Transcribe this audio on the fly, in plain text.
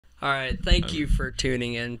All right, thank you for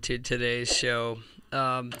tuning in to today's show.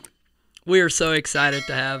 We are so excited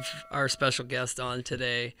to have our special guest on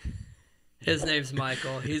today. His name's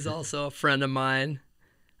Michael. He's also a friend of mine.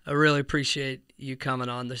 I really appreciate you coming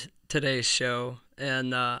on today's show,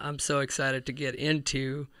 and I'm so excited to get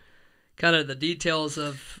into kind of the details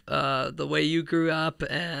of the way you grew up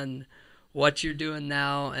and what you're doing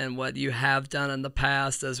now and what you have done in the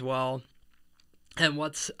past as well, and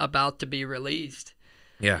what's about to be released.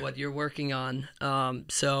 Yeah. What you're working on.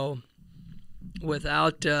 So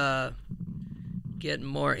without getting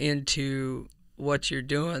more into what you're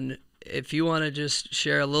doing, if you want to just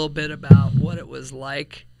share a little bit about what it was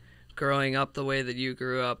like growing up the way that you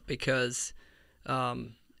grew up, because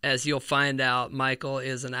as you'll find out, Michael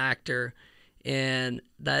is an actor, and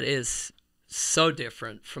that is so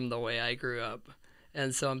different from the way I grew up.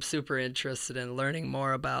 And so I'm super interested in learning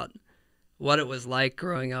more about what it was like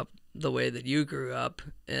growing up the way that you grew up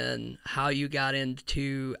and how you got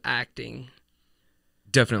into acting.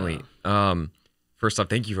 Definitely. First off,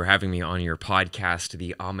 thank you for having me on your podcast,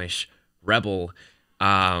 The Amish Rebel.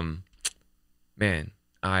 Man,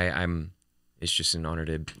 I'm. It's just an honor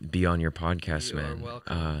to be on your podcast, man. You're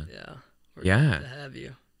welcome. We're yeah. glad to have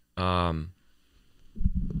you.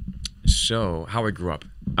 So how I grew up.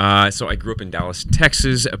 So I grew up in Dallas,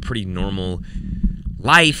 Texas. A pretty normal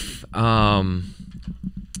life.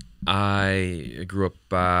 I grew up,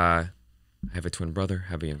 I have a twin brother,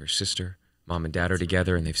 have a younger sister. Mom and dad are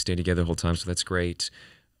together, and they've stayed together the whole time, so that's great.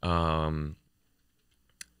 Yeah,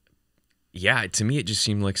 to me, it just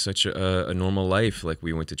seemed like such a normal life. Like,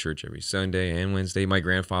 we went to church every Sunday and Wednesday. My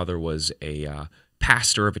grandfather was a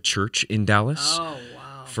pastor of a church in Dallas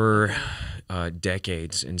for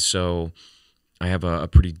decades, and so I have a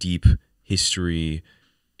pretty deep history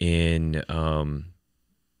in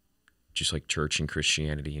just like church and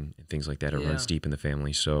Christianity and things like that. It runs deep in the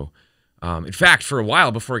family. So, in fact, for a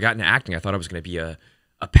while before I got into acting, I thought I was going to be a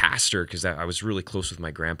pastor, because I was really close with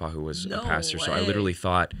my grandpa, who was a pastor. So I literally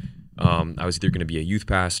thought I was either going to be a youth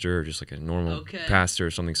pastor or just like a normal pastor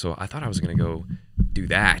or something. So I thought I was going to go do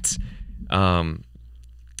that. And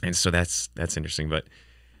so that's interesting. But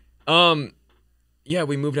yeah,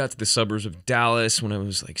 we moved out to the suburbs of Dallas when I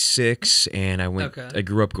was like 6, and I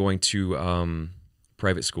grew up going to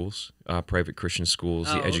private schools, private Christian schools.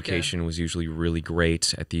 The education was usually really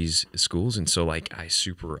great at these schools, and so like I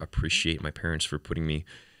super appreciate my parents for putting me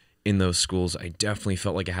in those schools. I definitely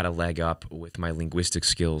felt like I had a leg up with my linguistic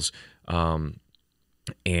skills, and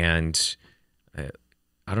I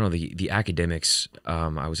don't know, the academics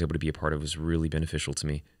I was able to be a part of was really beneficial to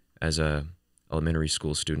me as a elementary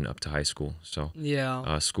school student up to high school. So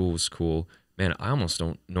school was cool. Man, I almost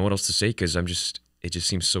don't know what else to say, because it just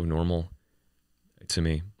seems so normal to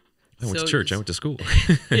me. I went to church. I went to school.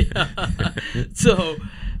 So,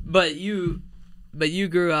 but you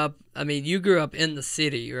grew up. I mean, you grew up in the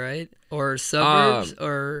city, right? Or suburbs,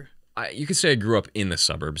 or you could say I grew up in the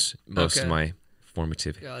suburbs most of my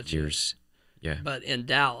formative years. Yeah. But in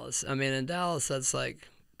Dallas, that's like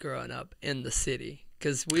growing up in the city,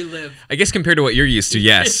 because we live. I guess compared to what you're used to,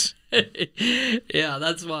 yes. Yeah,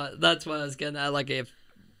 that's what I was getting at. Like, if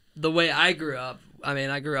the way I grew up,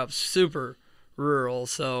 I grew up super rural,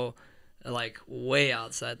 so like way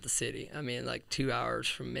outside the city. Like 2 hours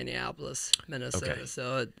from Minneapolis, Minnesota. Okay.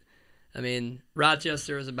 So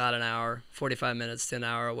Rochester is about an hour, 45 minutes to an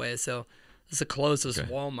hour away. So it's the closest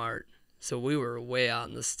Walmart. So we were way out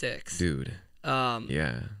in the sticks, dude.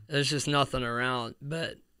 Yeah. There's just nothing around.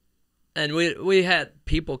 And we had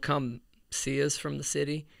people come see us from the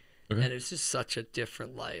city, and it's just such a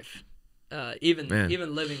different life. Even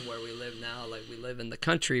living where we live now, like we live in the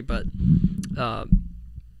country, but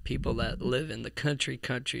people that live in the country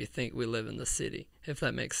think we live in the city, if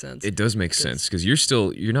that makes sense. It does make sense, because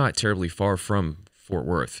you're not terribly far from Fort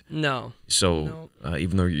Worth. No. So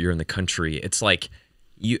even though you're in the country, it's like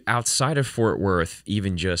you outside of Fort Worth,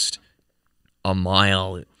 even just a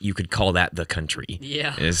mile, you could call that the country.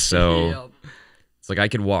 Yeah. And so it's like I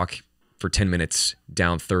could walk for 10 minutes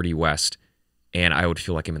down 30 West, and I would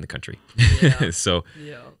feel like I'm in the country. Yeah. So,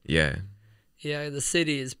 yeah. Yeah, the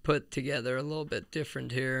city is put together a little bit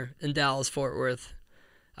different here. In Dallas, Fort Worth,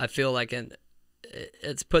 I feel like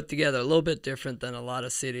it's put together a little bit different than a lot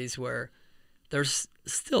of cities, where there's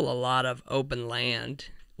still a lot of open land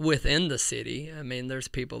within the city. There's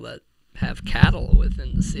people that have cattle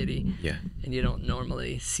within the city. Yeah. And you don't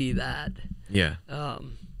normally see that. Yeah.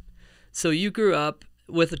 So you grew up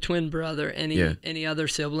with a twin brother. Any other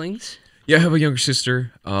siblings? Yeah, I have a younger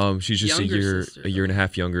sister. She's just a year and a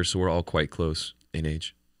half younger, so we're all quite close in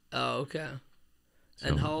age. Oh, okay. So,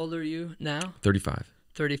 and how old are you now? 35.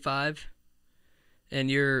 35. And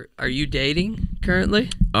are you dating currently?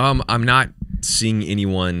 I'm not seeing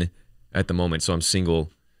anyone at the moment, so I'm single.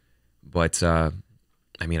 But I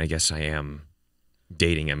mean, I guess I am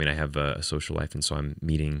dating. I mean, I have a social life, and so I'm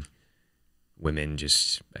meeting women,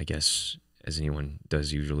 just I guess as anyone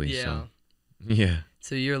does usually. Yeah. So, yeah.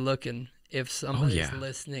 So you're looking if somebody's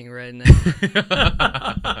listening right now.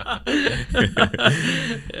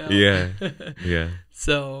 Yeah. Yeah.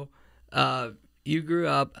 So, you grew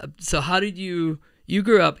up. So how did you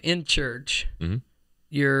grew up in church? Mm-hmm.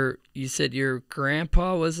 You said your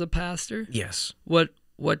grandpa was a pastor? Yes.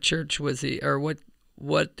 What church was he, or what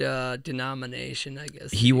denomination, I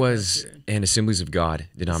guess? He was an Assemblies of God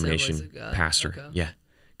denomination pastor. Okay. Yeah.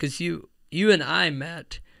 Because you and I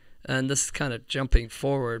met, and this is kind of jumping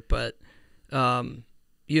forward, but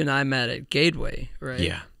you and I met at Gateway, right?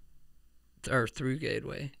 Yeah. Or through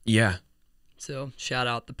Gateway. Yeah. So shout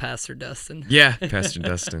out to Pastor Dustin. Yeah, Pastor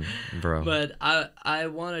Dustin, bro. But I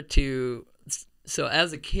wanted to. So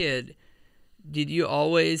as a kid, did you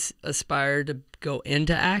always aspire to go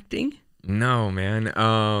into acting? No, man.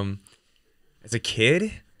 As a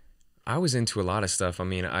kid, I was into a lot of stuff. I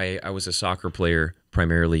mean, I was a soccer player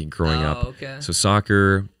primarily growing up. Okay. So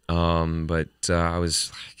soccer, but I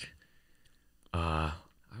was like, I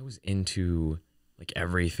was into like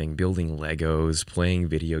everything, building Legos, playing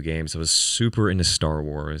video games. I was super into Star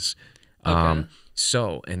Wars. Okay.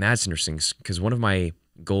 So, and that's interesting because one of my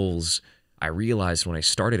goals I realized when I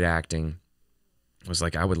started acting was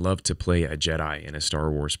like I would love to play a Jedi in a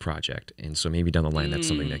Star Wars project. And so maybe down the line, that's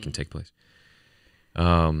something that can take place.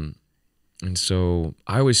 And so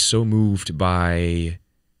I was so moved by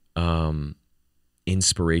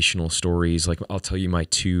inspirational stories. Like I'll tell you my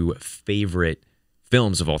two favorite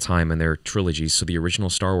films of all time, and they're trilogies. So the original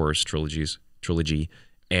Star Wars trilogy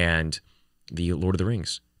and the Lord of the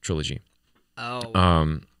Rings trilogy.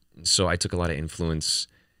 Oh. So I took a lot of influence,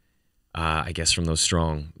 I guess, from those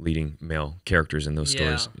strong leading male characters in those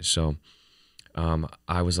stories. So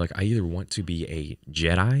I was like, I either want to be a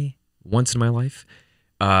Jedi once in my life,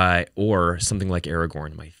 or something like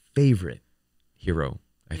Aragorn, my favorite hero,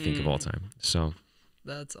 I think, of all time. So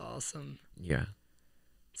that's awesome. Yeah.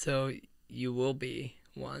 So you will be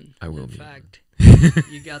one. I will be. In fact,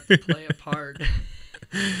 you got to play a part.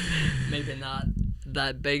 Maybe not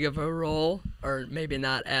that big of a role, or maybe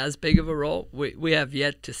not as big of a role. We have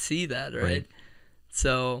yet to see that, right?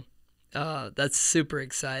 So that's super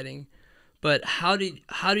exciting. But how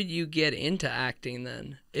did you get into acting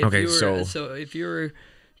then? So if you were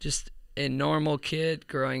just a normal kid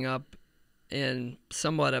growing up in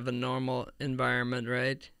somewhat of a normal environment,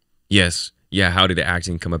 right? Yes. Yeah. How did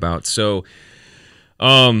acting come about? So,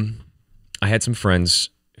 I had some friends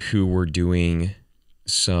who were doing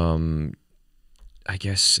some, I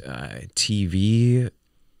guess, TV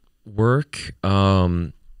work.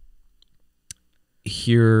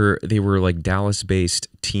 Here they were like Dallas-based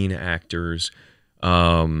teen actors.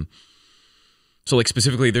 So like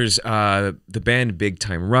specifically, there's the band Big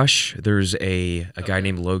Time Rush. There's a guy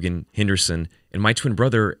named Logan Henderson, and my twin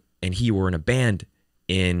brother and he were in a band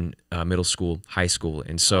in middle school, high school,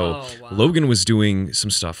 and so Logan was doing some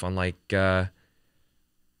stuff on like I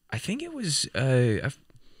think it was I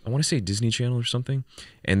want to say Disney Channel or something,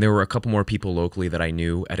 and there were a couple more people locally that I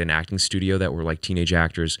knew at an acting studio that were like teenage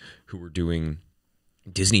actors who were doing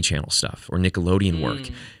Disney Channel stuff or Nickelodeon work.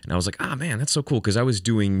 And I was like, ah, man, that's so cool, because I was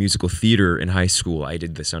doing musical theater in high school. I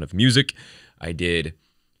did The Sound of Music, I did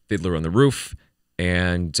Fiddler on the Roof,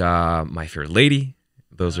 and My Fair Lady.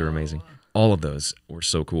 Those are amazing. All of those were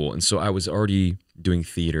so cool. And so I was already doing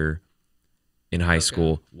theater in high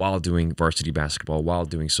school while doing varsity basketball, while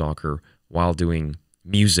doing soccer, while doing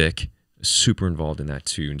music. Super involved in that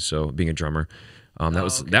too. And so being a drummer,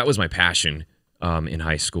 that was my passion. In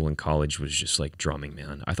high school and college, was just like drumming,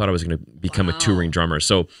 man. I thought I was going to become a touring drummer.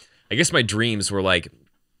 So I guess my dreams were like,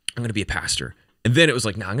 I'm going to be a pastor. And then it was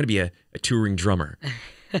like, no, I'm going to be a touring drummer.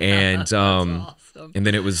 And awesome. And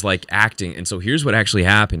then it was like acting. And so here's what actually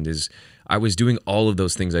happened is I was doing all of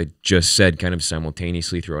those things I just said kind of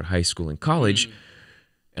simultaneously throughout high school and college.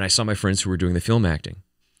 And I saw my friends who were doing the film acting.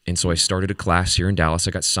 And so I started a class here in Dallas.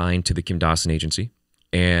 I got signed to the Kim Dawson agency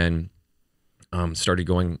and started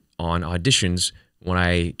going on auditions when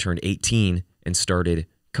I turned 18 and started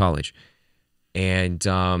college. And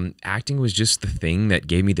acting was just the thing that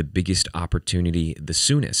gave me the biggest opportunity the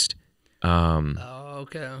soonest.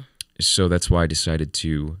 So that's why I decided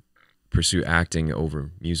to pursue acting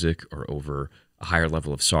over music or over a higher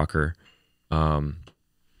level of soccer.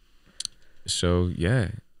 So yeah,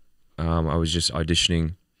 I was just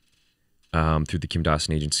auditioning through the Kim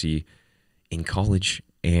Dawson agency in college,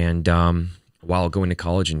 and while going to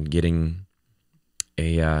college and getting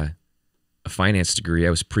a finance degree. I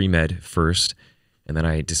was pre-med first, and then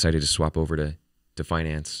I decided to swap over to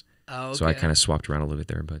finance. Oh, okay. So I kind of swapped around a little bit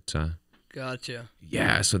there, but gotcha.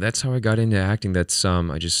 yeah. So that's how I got into acting. That's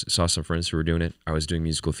I just saw some friends who were doing it. I was doing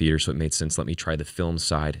musical theater, so it made sense. Let me try the film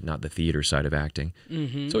side, not the theater side of acting.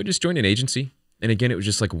 Mm-hmm. So I just joined an agency, and again, it was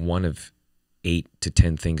just like one of 8 to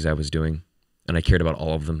 10 things I was doing, and I cared about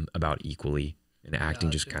all of them about equally. And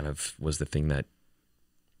acting just kind of was the thing that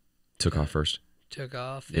took off first. Took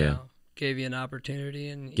off, yeah. Gave you an opportunity,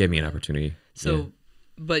 and gave me an opportunity. So. Yeah.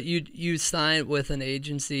 But you signed with an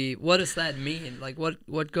agency. What does that mean? Like,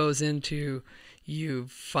 what goes into you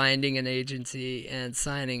finding an agency and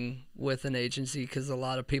signing with an agency? Because a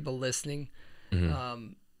lot of people listening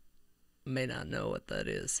may not know what that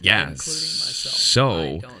is. Yeah, including myself.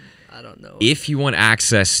 So I don't know. If you want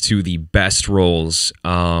access to the best roles,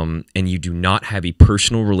 and you do not have a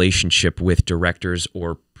personal relationship with directors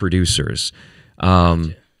or producers,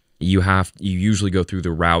 gotcha. You usually go through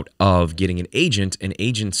the route of getting an agent, and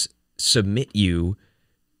agents submit you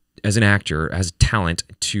as an actor, as talent,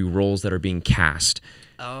 to roles that are being cast.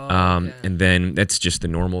 Okay. And then that's just the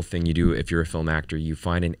normal thing you do if you're a film actor. You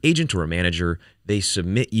find an agent or a manager, they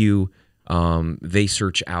submit you, they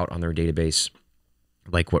search out on their database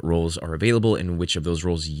like what roles are available and which of those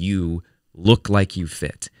roles you look like you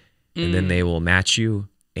fit. And then they will match you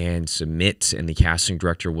and submit, and the casting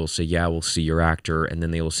director will say, yeah, we'll see your actor, and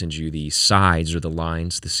then they will send you the sides or the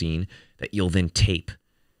lines, the scene, that you'll then tape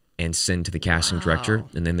and send to the casting director,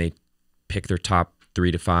 and then they pick their top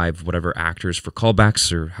 3 to 5 whatever actors for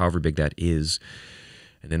callbacks or however big that is,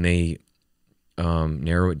 and then they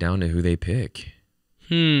narrow it down to who they pick.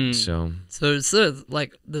 So it's sort of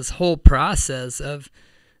like this whole process of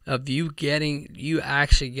you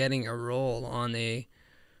actually getting a role on a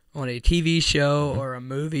TV show or a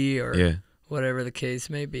movie or whatever the case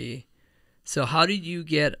may be. So how did you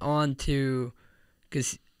get onto?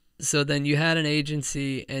 So then you had an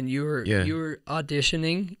agency and you were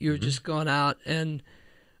auditioning. You were just going out, and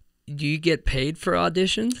do you get paid for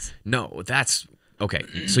auditions? No, that's okay.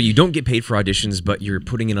 So you don't get paid for auditions, but you're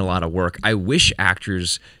putting in a lot of work. I wish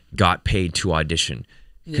actors got paid to audition,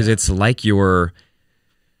 because it's like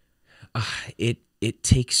it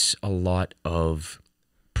takes a lot of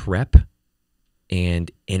prep and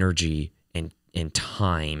energy and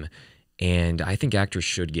time, and I think actors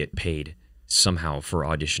should get paid somehow for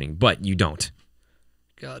auditioning, but you don't.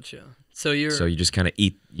 Gotcha. So you just kind of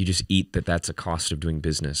eat that's a cost of doing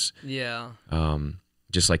business. Yeah.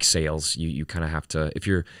 Just like sales, you kind of have to,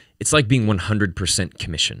 it's like being 100%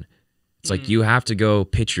 commission. It's like you have to go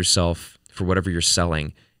pitch yourself for whatever you're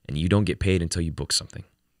selling, and you don't get paid until you book something.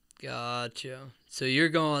 Gotcha. So you're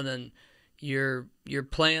going and you're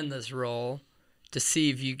playing this role to see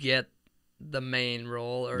if you get the main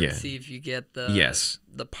role or see if you get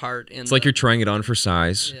the part in. It's like you're trying it on for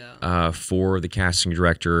size for the casting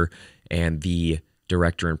director and the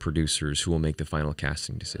director and producers who will make the final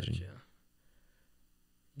casting decision. Gotcha.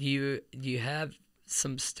 Do you have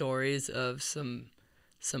some stories of some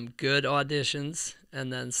good auditions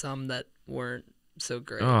and then some that weren't so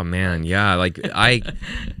great? Oh man, yeah. Like I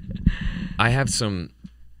have some.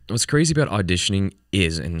 What's crazy about auditioning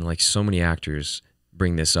is, and like so many actors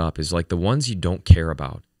bring this up, is like the ones you don't care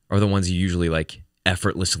about are the ones you usually like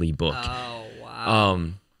effortlessly book. Oh wow.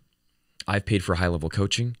 I've paid for high-level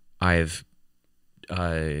coaching. I've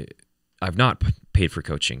not paid for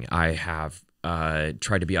coaching. I have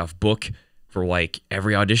tried to be off book for like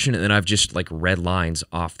every audition, and then I've just like read lines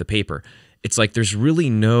off the paper. It's like there's really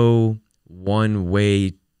no one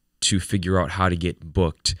way to figure out how to get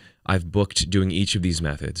booked. I've booked doing each of these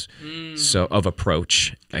methods of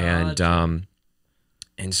approach. Gotcha.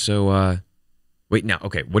 And so wait, now,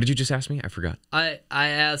 okay, what did you just ask me? I forgot. I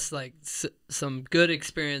asked like some good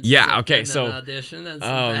experiences. Yeah, okay, so an audition and some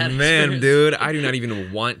bad experience. Dude, I do not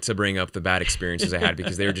even want to bring up the bad experiences I had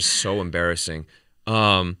because they were just so embarrassing.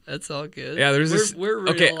 That's all good. Yeah, there's this. We're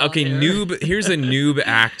real okay, here. noob. Here's a noob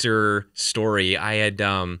actor story. I had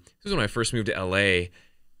this was when I first moved to LA,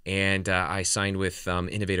 and I signed with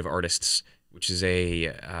Innovative Artists, which is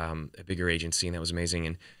a bigger agency, and that was amazing.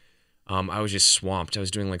 And I was just swamped. I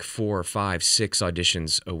was doing like 4, 5, 6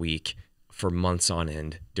 auditions a week for months on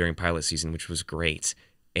end during pilot season, which was great.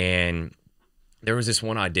 And there was this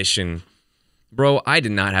one audition. Bro, I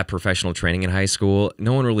did not have professional training in high school.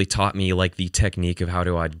 No one really taught me like the technique of how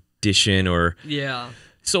to audition or... Yeah.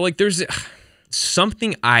 So like there's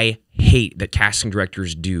something I hate that casting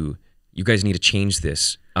directors do. You guys need to change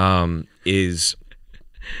this. Is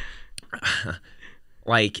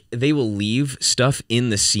like they will leave stuff in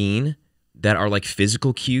the scene that are like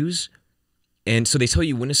physical cues. And so they tell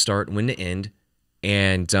you when to start, when to end,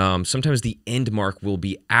 And sometimes the end mark will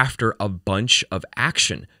be after a bunch of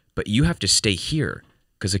action, but you have to stay here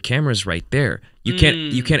because the camera's right there. You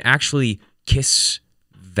can't actually kiss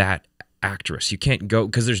that actress. You can't go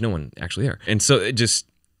because there's no one actually there. And so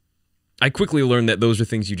I quickly learned that those are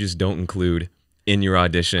things you just don't include in your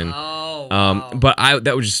audition. Oh, wow. But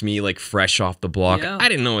that was just me, like, fresh off the block. Yeah. I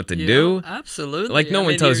didn't know what to do. Absolutely. Like, no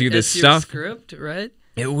one tells you this stuff. It's your script, right?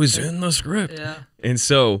 It was in the script. Yeah. And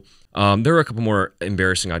so there were a couple more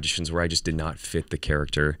embarrassing auditions where I just did not fit the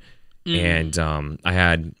character. And I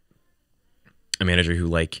had a manager who,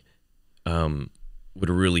 like, would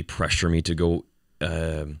really pressure me to go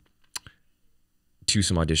to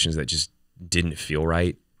some auditions that just didn't feel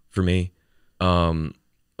right for me.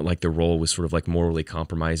 Like, the role was sort of, like, morally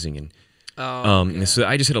compromising. And and so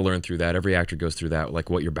I just had to learn through that. Every actor goes through that, like,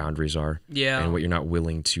 what your boundaries are and what you're not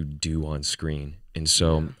willing to do on screen. And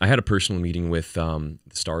so I had a personal meeting with the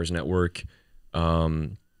Stars Network for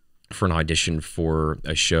an audition for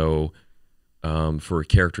a show for a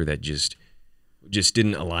character that just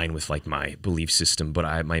didn't align with, like, my belief system.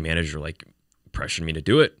 But my manager, like, pressured me to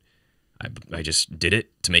do it. I just did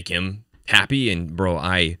it to make him happy. And bro,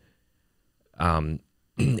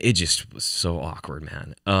 it just was so awkward,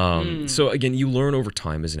 man. So again, you learn over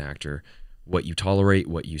time as an actor what you tolerate,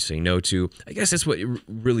 what you say no to. I guess that's what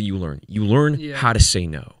really you learn. You learn how to say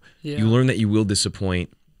no. Yeah. You learn that you will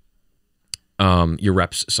disappoint your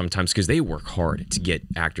reps sometimes because they work hard to get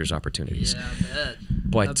actors opportunities. Yeah, I bet.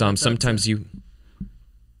 But sometimes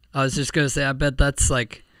I was just gonna say, I bet that's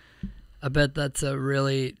a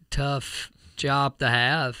really tough job to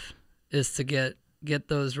have, is to get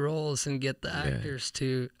those roles and get the actors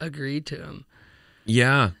to agree to them.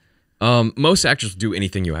 Yeah. Most actors do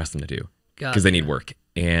anything you ask them to do because they need work.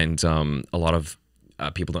 And a lot of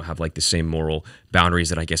people don't have, like, the same moral boundaries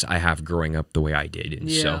that I guess I have growing up the way I did.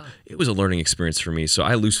 And so it was a learning experience for me. So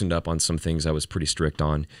I loosened up on some things I was pretty strict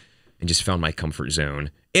on and just found my comfort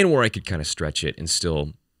zone and where I could kind of stretch it and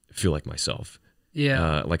still feel like myself.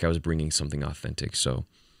 Yeah. Like I was bringing something authentic. So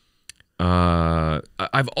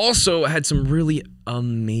I've also had some really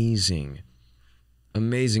amazing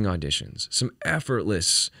auditions, some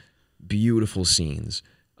effortless, beautiful scenes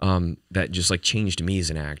that just, like, changed me as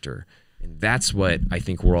an actor. And that's what I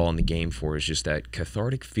think we're all in the game for, is just that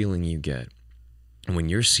cathartic feeling you get. And when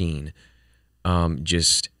you're seen,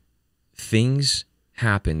 just things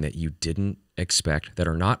happen that you didn't expect, that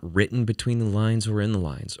are not written between the lines or in the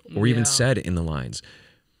lines, or even said in the lines.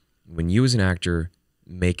 When you as an actor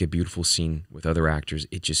make a beautiful scene with other actors,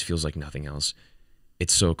 it just feels like nothing else.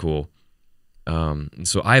 It's so cool. And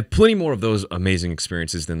so I have plenty more of those amazing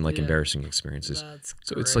experiences than, like, embarrassing experiences.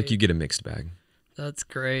 So it's like you get a mixed bag. That's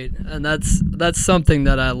great. And that's something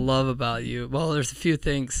that I love about you. Well, there's a few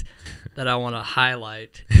things that I want to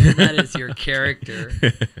highlight, and that is your character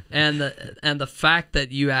and the fact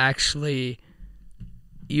that you actually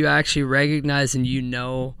recognize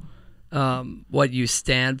and what you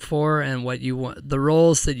stand for and what you want, the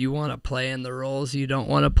roles that you want to play and the roles you don't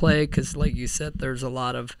want to play. Because, like you said, there's a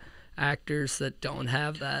lot of actors that don't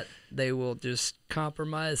have that. They will just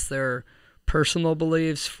compromise their personal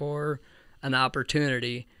beliefs for an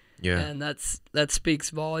opportunity. Yeah. And that speaks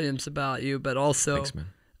volumes about you. But also, thanks, man.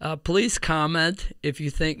 Please comment if you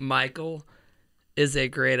think Michael is a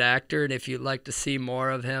great actor and if you'd like to see more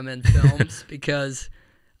of him in films, because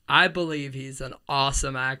I believe he's an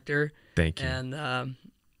awesome actor. Thank you. And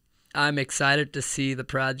I'm excited to see the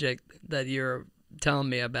project that you're telling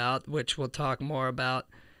me about, which we'll talk more about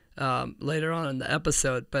later on in the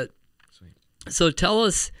episode. But sweet. So tell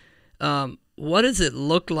us, what does it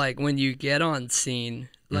look like when you get on scene?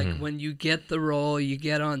 Like, when you get the role, you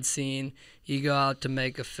get on scene, you go out to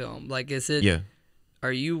make a film. Like,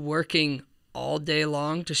 are you working all day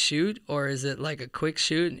long to shoot, or is it like a quick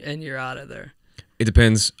shoot and you're out of there? It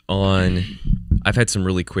depends on. I've had some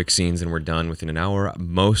really quick scenes and we're done within an hour.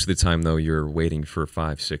 Most of the time, though, you're waiting for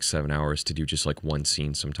 5, 6, 7 hours to do just, like, one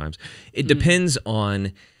scene sometimes. It depends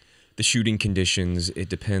on the shooting conditions. It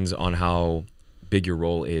depends on how big your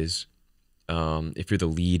role is. If you're the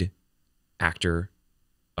lead actor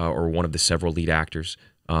or one of the several lead actors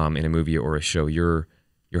in a movie or a show, you're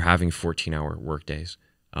having 14-hour work days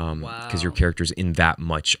because your character's in that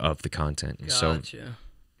much of the content. Gotcha. So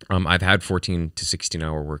I've had 14 to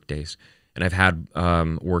 16-hour work days, and I've had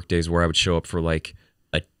work days where I would show up for, like,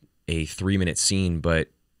 a 3-minute scene, but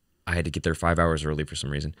I had to get there 5 hours early for some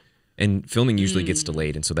reason. And filming usually gets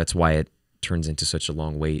delayed, and so that's why it turns into such a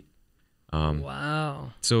long wait.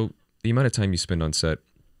 Wow. So the amount of time you spend on set,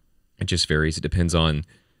 it just varies. It depends on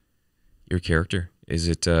your character. Is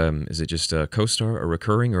it just a co-star, a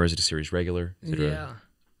recurring, or is it a series regular? Is it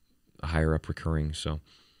a higher up recurring. So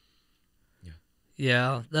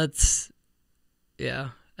yeah,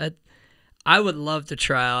 I would love to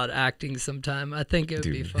try out acting sometime. I think it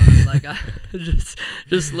would be fun. Like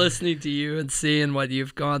just listening to you and seeing what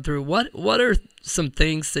you've gone through. What are some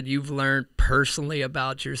things that you've learned personally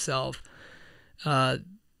about yourself,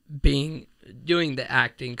 doing the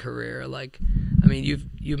acting career? Like, I mean,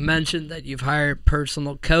 you've mentioned that you've hired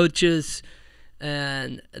personal coaches,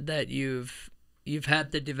 and that you've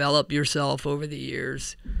had to develop yourself over the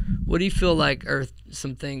years. What do you feel like are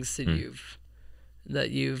some things that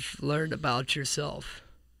you've learned about yourself?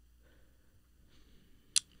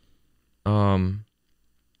 Man,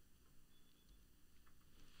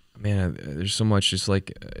 there's so much. Just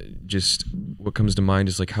like, just what comes to mind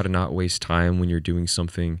is like how to not waste time when you're doing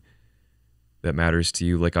something that matters to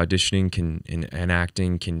you. Like auditioning and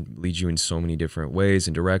acting can lead you in so many different ways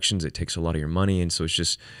and directions. It takes a lot of your money, and so it's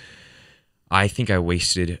just, I think I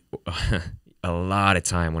wasted a lot of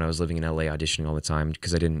time when I was living in LA auditioning all the time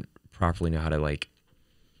because I didn't properly know how to like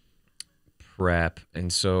prep.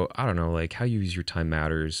 And so I don't know, like how you use your time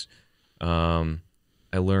matters. I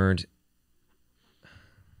learned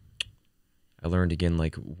again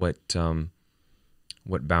like what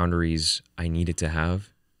boundaries I needed to have,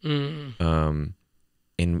 and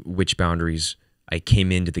which boundaries I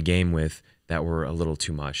came into the game with that were a little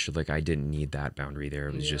too much. Like I didn't need that boundary there.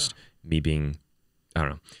 It was just me being, I don't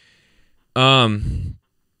know.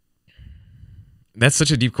 That's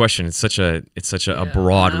such a deep question. It's such a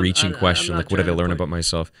broad reaching question. Like what did I learn about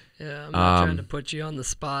myself? Yeah, I'm not trying to put you on the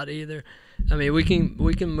spot either. I mean, we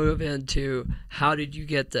can move into how did you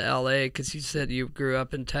get to LA? Because you said you grew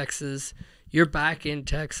up in Texas. You're back in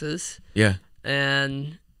Texas. Yeah.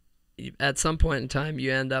 And at some point in time,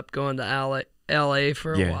 you end up going to LA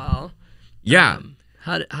for a while. Yeah.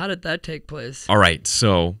 How did that take place? All right.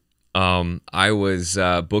 So I was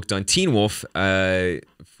booked on Teen Wolf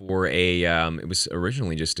for it was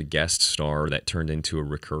originally just a guest star that turned into a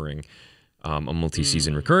recurring, a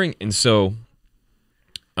multi-season recurring. And so,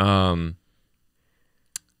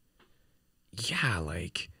 yeah,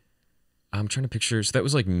 like I'm trying to picture. So that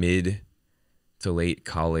was like mid to late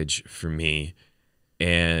college for me.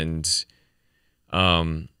 And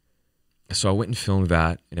so I went and filmed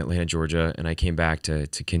that in Atlanta, Georgia, and I came back to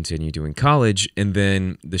continue doing college. And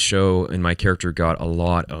then the show and my character got a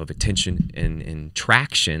lot of attention and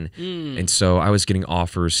traction. And so I was getting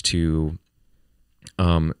offers to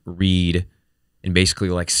read and basically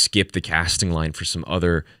like skip the casting line for some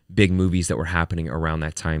other big movies that were happening around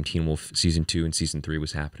that time. Teen Wolf season 2 and season 3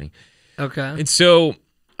 was happening. Okay. And so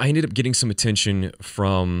I ended up getting some attention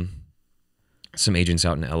from some agents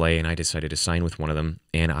out in LA, and I decided to sign with one of them.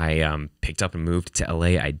 And I picked up and moved to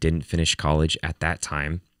LA. I didn't finish college at that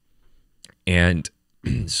time. And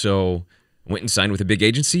so I went and signed with a big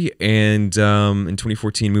agency, and in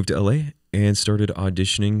 2014 moved to LA and started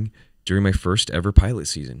auditioning during my first ever pilot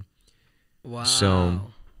season. Wow. So,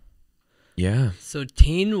 yeah. So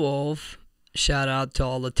Teen Wolf, shout out to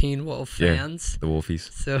all the Teen Wolf fans. Yeah, the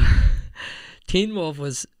Wolfies. So Teen Wolf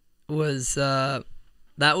was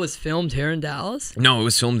that was filmed here in Dallas? No, it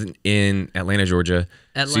was filmed in Atlanta, Georgia.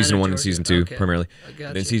 season 1 and season 2 primarily.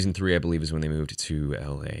 Then season 3, I believe, is when they moved to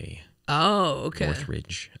LA. Oh, okay.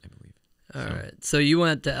 Northridge, I believe. All right. So you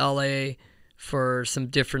went to LA for some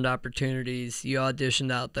different opportunities. You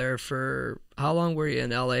auditioned out there for, how long were you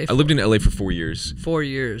in LA for? I lived in LA for 4 years. 4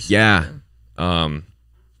 years. Yeah. That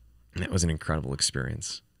was an incredible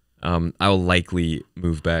experience. I will likely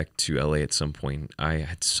move back to LA at some point. I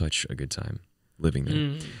had such a good time living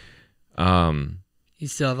there. You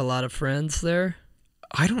still have a lot of friends there?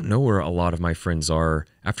 I don't know where a lot of my friends are.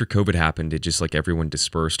 After COVID happened, it just like everyone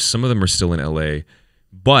dispersed. Some of them are still in LA,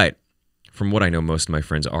 but from what I know, most of my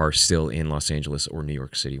friends are still in Los Angeles or New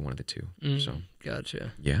York City, one of the two. So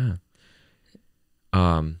gotcha. Yeah.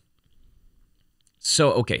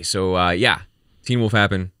 So yeah, Teen Wolf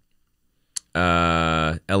happened.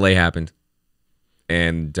 LA happened,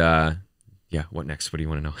 and yeah, what next? What do you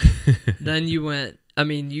want to know? Then you went. I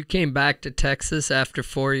mean, you came back to Texas after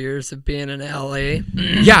 4 years of being in LA.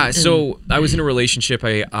 Yeah, so I was in a relationship.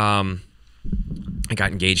 I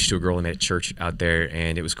got engaged to a girl I met at church out there,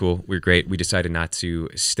 and it was cool. We were great. We decided not to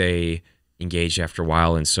stay engaged after a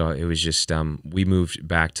while, and so it was just we moved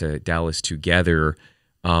back to Dallas together,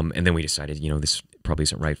 and then we decided, this probably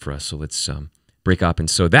isn't right for us, so let's break up. And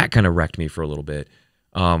so that kind of wrecked me for a little bit.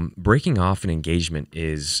 Breaking off an engagement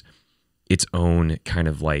is its own kind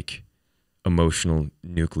of like emotional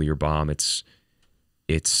nuclear bomb. It's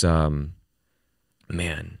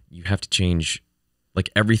man, you have to change. Like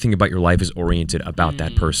everything about your life is oriented about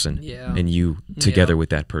that person and you together with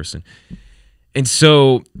that person. And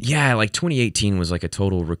so, yeah, like 2018 was like a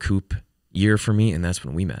total recoup year for me, and that's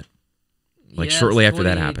when we met. Like yes, shortly after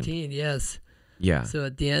that happened. Yes. Yeah. So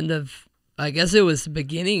at the end of, I guess it was the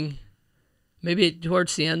beginning, maybe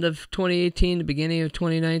towards the end of 2018, the beginning of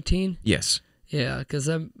 2019. Yes. Yeah, because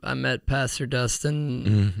I met Pastor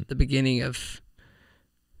Dustin the beginning of,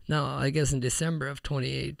 no, I guess in December of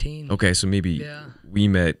 2018. Okay, so maybe we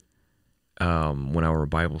met when our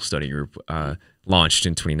Bible study group launched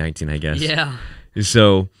in 2019, I guess. Yeah.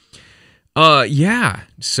 So, yeah.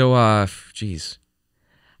 So, geez.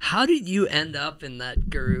 How did you end up in that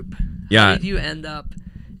group? Yeah. How did you end up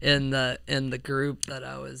in the group that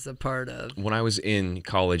I was a part of? When I was in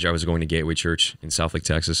college, I was going to Gateway Church in Southlake,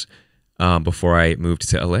 Texas, before I moved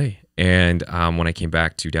to LA. And when I came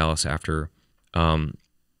back to Dallas after LA,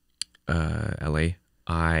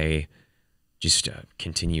 I just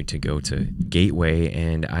continued to go to Gateway,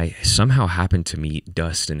 and I somehow happened to meet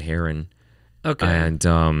Dustin Heron. Okay. And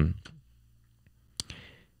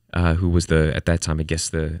who was at that time, I guess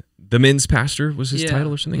the men's pastor was his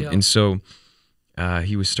title or something. Yeah. And so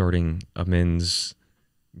he was starting a men's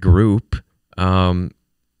group. And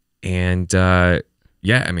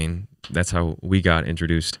yeah, I mean, that's how we got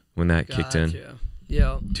introduced when that kicked in.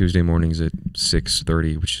 Yeah. Tuesday mornings at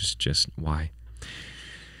 6:30, which is just why.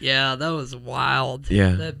 Yeah, that was wild.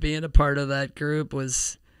 Yeah. That being a part of that group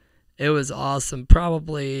was awesome.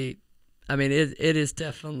 Probably, I mean, it is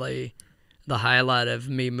definitely the highlight of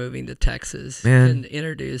me moving to Texas and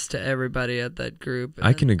introduced to everybody at that group.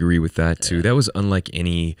 I can agree with that too. That was unlike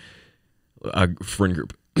any friend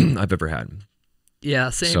group I've ever had. Yeah,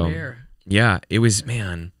 same here. Yeah, it was,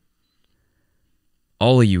 man,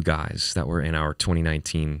 all of you guys that were in our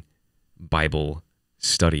 2019 Bible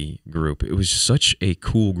study group, it was such a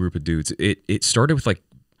cool group of dudes. It started with like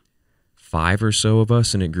 5 or so of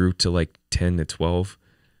us, and it grew to like 10 to 12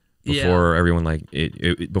 before everyone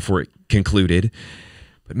before it concluded.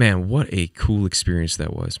 But man, what a cool experience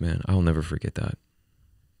that was, man. I'll never forget that.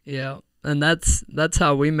 Yeah, and that's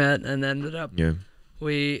how we met and ended up. Yeah.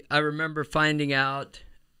 I remember finding out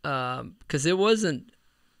because I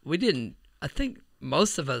think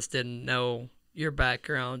most of us didn't know your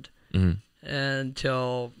background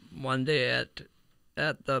until one day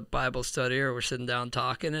at the Bible study, or we're sitting down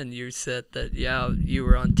talking, and you said that you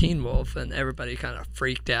were on Teen Wolf, and everybody kind of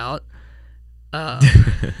freaked out,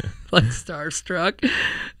 like starstruck.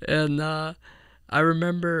 And I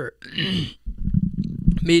remember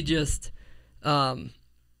me just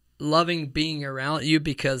loving being around you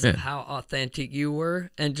because of how authentic you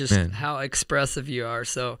were and just how expressive you are.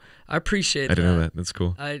 So I appreciate that. I didn't know that. That's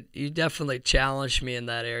cool. You definitely challenged me in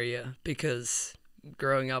that area, because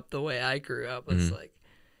growing up the way I grew up was like,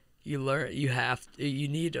 you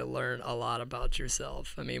need to learn a lot about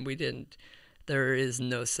yourself. I mean, there is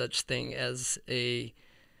no such thing as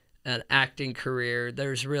an acting career.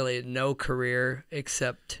 There's really no career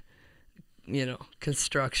except,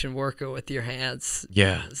 construction, working with your hands,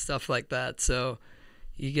 stuff like that. So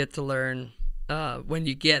you get to learn, when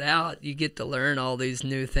you get out, you get to learn all these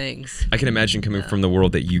new things. I can imagine coming from the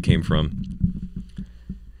world that you came from.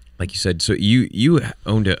 Like you said, so you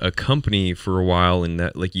owned a company for a while, and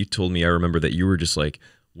that, like you told me, I remember that you were just like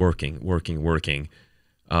working.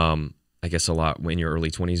 I guess a lot in your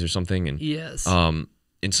early 20s or something. And yes. And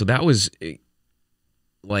so that was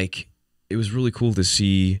like, it was really cool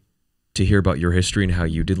to hear about your history and how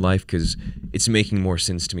you did life, because it's making more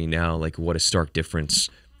sense to me now, like what a stark difference,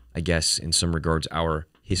 I guess, in some regards, our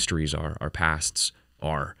histories are, our pasts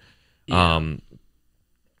are, and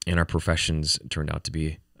our professions turned out to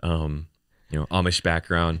be, Amish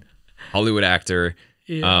background, Hollywood actor.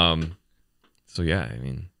 Yeah. So yeah, I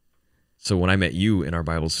mean, so when I met you in our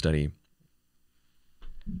Bible study,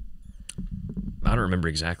 I don't remember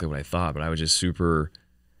exactly what I thought, but I was just super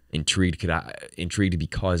intrigued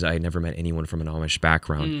because I had never met anyone from an Amish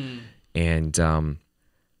background. And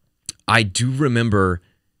I do remember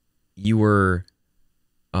you were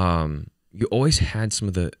you always had some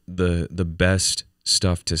of the best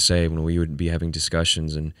stuff to say when we would be having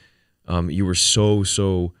discussions, and you were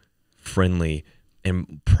so friendly,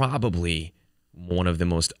 and probably one of the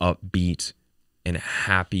most upbeat and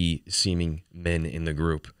happy seeming men in the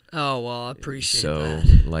group. Oh, well, I appreciate that.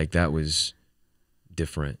 So like that was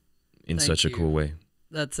different in such a cool way.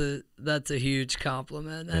 That's a huge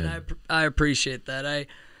compliment, and I appreciate that. I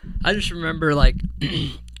just remember like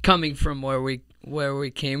coming from where we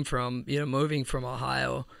came from, moving from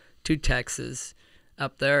Ohio to Texas.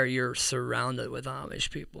 Up there, you're surrounded with Amish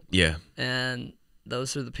people. Yeah. And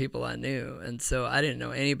those are the people I knew, and so I didn't know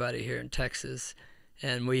anybody here in Texas.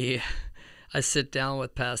 And I sit down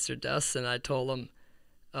with Pastor Dustin, and I told him,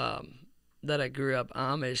 that I grew up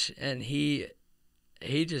Amish, and he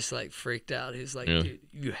just like freaked out. He's like, Yeah. dude,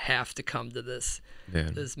 you have to come to this Yeah.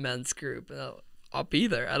 this men's group. And I'll be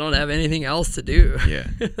there. I don't have anything else to do. Yeah.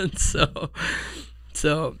 And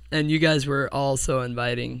so, and you guys were also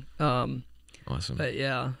inviting. Awesome. But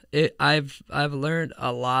yeah, I've learned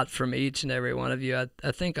a lot from each and every one of you.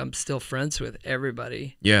 I think I'm still friends with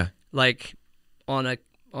everybody. Yeah. Like on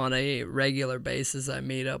a regular basis, I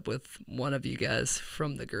meet up with one of you guys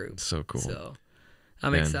from the group. So cool. So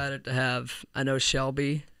I'm Man. excited to have. I know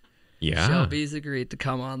Shelby. Yeah. Shelby's agreed to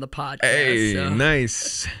come on the podcast. Hey, so.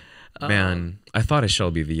 nice. Man, I thought of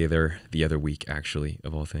Shelby the other week, actually,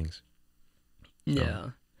 of all things.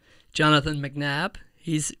 Yeah. Jonathan McNabb,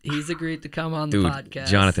 he's agreed to come on Dude, the podcast.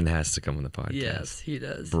 Jonathan has to come on the podcast. Yes, he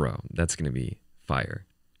does. Bro, that's going to be fire.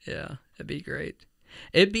 Yeah, it'd be great.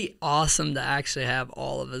 It'd be awesome to actually have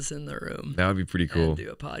all of us in the room. That would be pretty cool. And do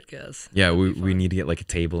a podcast. Yeah, we need to get like a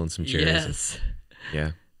table and some chairs. Yes.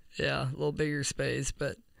 Yeah. Yeah, a little bigger space,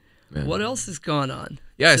 but Man. what else is going on?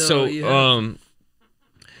 Yeah, you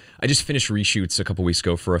I just finished reshoots a couple weeks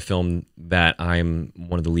ago for a film that I'm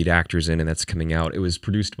one of the lead actors in, and that's coming out. It was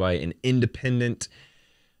produced by an independent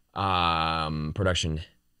production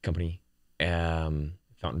company,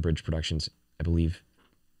 Fountain Bridge Productions, I believe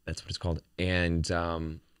that's what it's called. And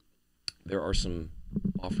there are some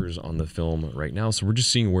offers on the film right now, so we're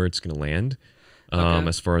just seeing where it's going to land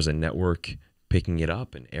as far as a network picking it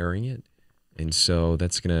up and airing it. And so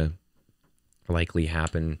that's going to likely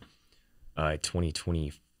happen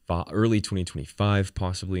 2025. Early 2025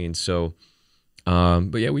 possibly. And so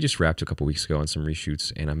but yeah, we just wrapped a couple weeks ago on some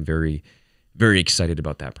reshoots, and I'm very, very excited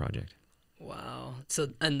about that project. Wow. So,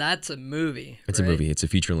 and that's a movie, It's right? a movie. It's a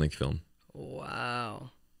feature-length film. Wow.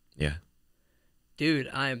 Yeah. Dude,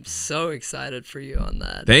 I am so excited for you on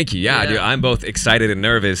that. Thank you. Yeah, dude, I'm both excited and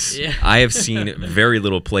nervous. Yeah. I have seen very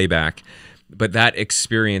little playback, but that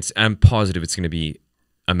experience, I'm positive it's going to be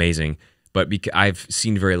amazing. But I've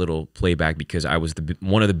seen very little playback because I was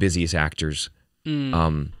one of the busiest actors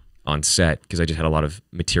on set, because I just had a lot of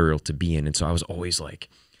material to be in. And so I was always like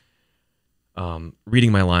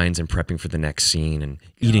reading my lines and prepping for the next scene and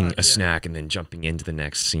eating a snack and then jumping into the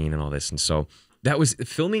next scene and all this. And so that was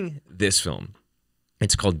filming this film.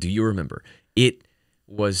 It's called Do You Remember? It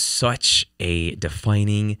was such a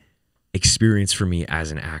defining experience for me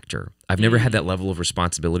as an actor. I've never had that level of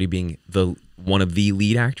responsibility being one of the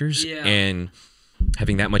lead actors and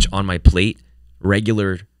having that much on my plate,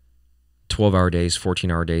 regular 12-hour days,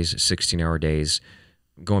 14-hour days, 16-hour days,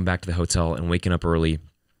 going back to the hotel and waking up early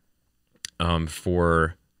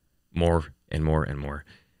for more and more and more.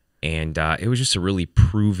 And it was just a really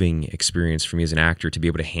proving experience for me as an actor to be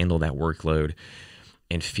able to handle that workload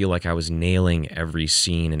and feel like I was nailing every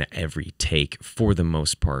scene and every take for the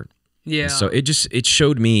most part. Yeah. And so it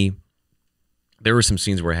showed me there were some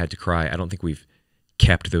scenes where I had to cry. I don't think we've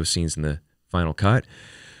kept those scenes in the final cut.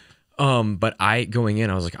 But going in,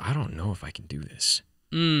 I was like, I don't know if I can do this.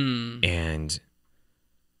 And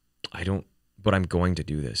but I'm going to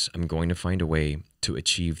do this. I'm going to find a way to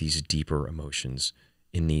achieve these deeper emotions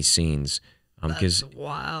in these scenes. That's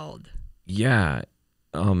wild. Yeah.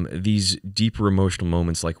 These deeper emotional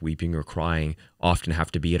moments like weeping or crying often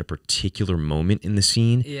have to be at a particular moment in the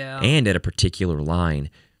scene and at a particular line.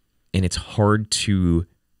 And it's hard to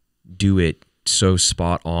do it so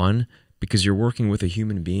spot on because you're working with a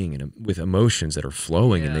human being and with emotions that are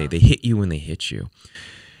flowing and they hit you when they hit you.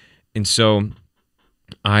 And so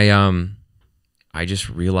I just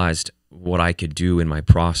realized what I could do in my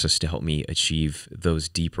process to help me achieve those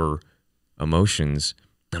deeper emotions.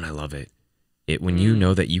 And I love it. When you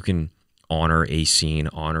know that you can honor a scene,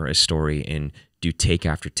 honor a story, and do take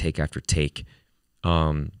after take after take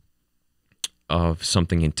of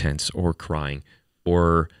something intense or crying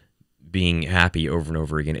or being happy over and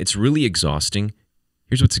over again, it's really exhausting.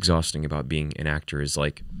 Here's what's exhausting about being an actor is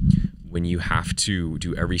like when you have to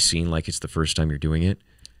do every scene like it's the first time you're doing it.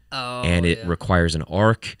 And it requires an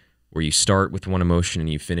arc where you start with one emotion and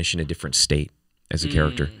you finish in a different state as a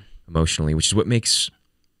character emotionally, which is what makes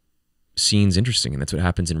scenes interesting, and that's what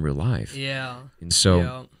happens in real life. Yeah. And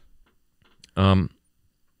so I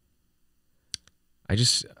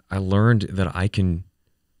learned that I can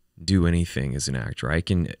do anything as an actor. I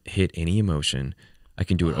can hit any emotion. I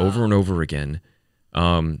can do it over and over again.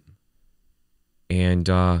 Man,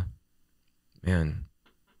 it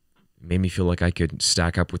made me feel like I could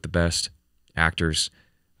stack up with the best actors.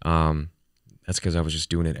 That's because I was just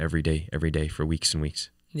doing it every day for weeks and weeks.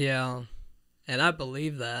 Yeah. And I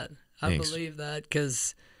believe that. Thanks. I believe that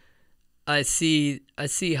because I see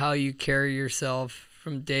how you carry yourself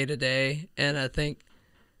from day to day, and I think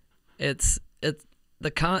it's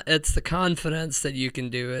it's the confidence that you can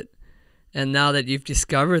do it, and now that you've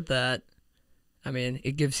discovered that, I mean,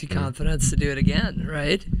 it gives you confidence to do it again,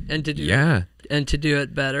 right? And to do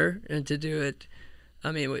it better, and to do it.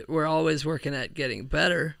 I mean, we're always working at getting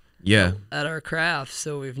better. Yeah. At our craft,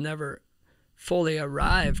 so we've never fully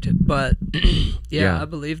arrived. But I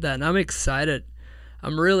believe that, and I'm excited.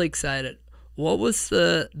 I'm really excited. What was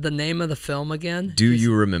the name of the film again? Do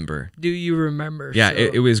You Remember? Do You Remember? Yeah, so,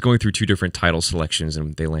 it was going through 2 different title selections,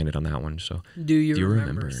 and they landed on that one. So Do You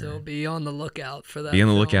Remember? So be on the lookout for that. Be on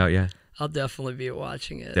the lookout, yeah. I'll definitely be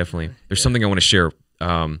watching it. Definitely. There's something I want to share.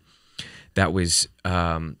 That was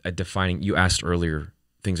a defining. You asked earlier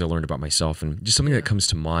things I learned about myself, and just something that comes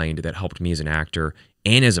to mind that helped me as an actor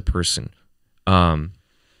and as a person. Something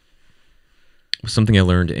I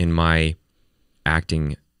learned in my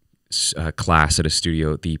acting class at a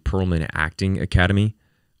studio, the Perlman Acting Academy,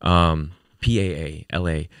 PAA,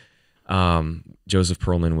 LA. Joseph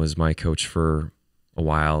Perlman was my coach for a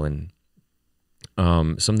while, and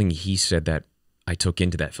something he said that I took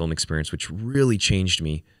into that film experience, which really changed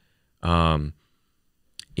me,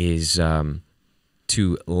 is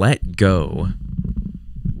to let go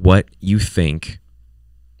what you think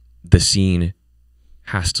the scene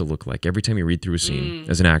has to look like. Every time you read through a scene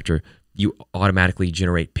as an actor, you automatically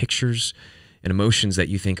generate pictures and emotions that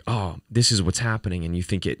you think, oh, this is what's happening, and you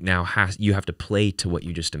think it now you have to play to what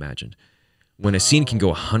you just imagined. When a scene can go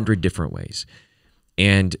 100 different ways,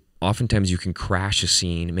 and oftentimes you can crash a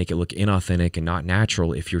scene, make it look inauthentic and not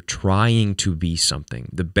natural if you're trying to be something.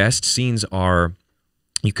 The best scenes are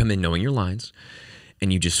you come in knowing your lines,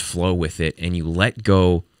 and you just flow with it, and you let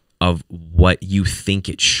go of what you think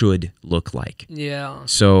it should look like. Yeah.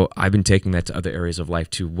 So I've been taking that to other areas of life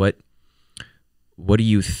too. What do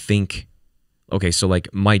you think? Okay, so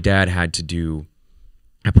like my dad had to do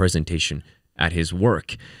a presentation at his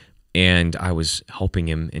work, and I was helping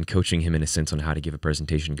him and coaching him in a sense on how to give a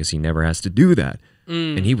presentation because he never has to do that.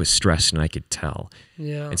 And he was stressed, and I could tell.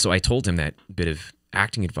 Yeah. And so I told him that bit of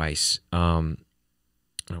acting advice. And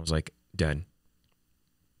I was like, Dad,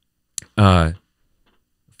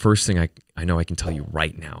 first thing I know I can tell you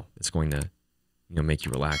right now that's going to make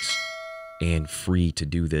you relax and free to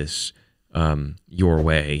do this your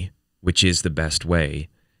way, which is the best way,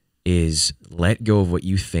 is let go of what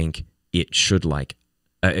you think it should like.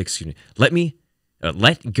 Let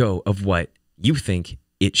go of what you think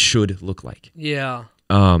it should look like. Yeah.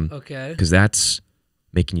 Okay. Because that's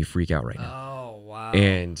making you freak out right now. Oh, wow.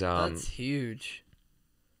 And that's huge.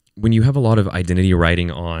 When you have a lot of identity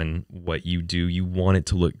riding on what you do, you want it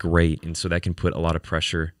to look great, and so that can put a lot of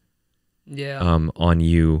pressure on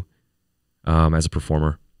you as a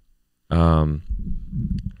performer. And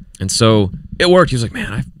so it worked. He was like,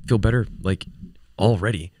 man, I feel better like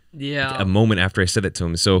already. Yeah. A moment after I said that to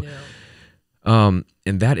him. So and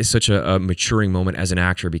that is such a maturing moment as an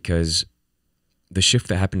actor, because the shift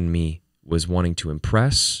that happened to me was wanting to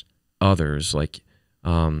impress others. Like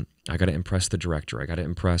I got to impress the director. I got to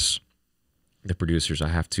impress the producers. I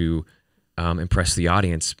have to impress the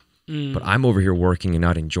audience. But I'm over here working and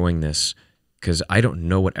not enjoying this because I don't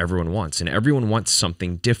know what everyone wants. And everyone wants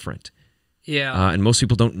something different. Yeah. And most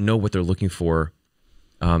people don't know what they're looking for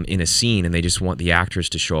in a scene, and they just want the actors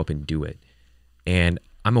to show up and do it. And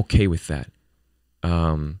I'm okay with that.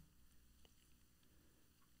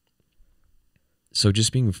 So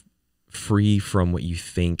just being free from what you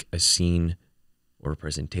think a scene or a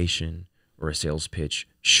presentation or a sales pitch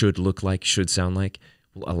should look like, should sound like,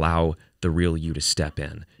 will allow the real you to step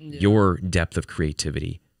in. Yeah. Your depth of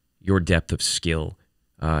creativity, your depth of skill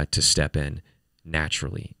to step in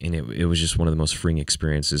naturally. And it was just one of the most freeing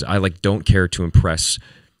experiences. I don't care to impress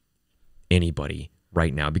anybody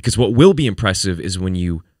right now, because what will be impressive is when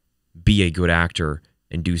you be a good actor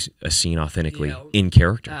and do a scene authentically in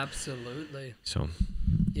character. Absolutely. So,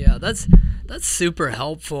 yeah, that's super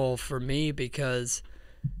helpful for me, because,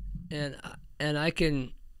 and I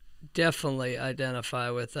can definitely identify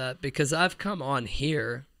with that, because I've come on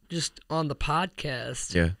here just on the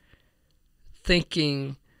podcast,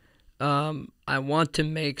 thinking I want to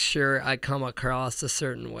make sure I come across a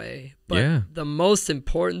certain way. But the most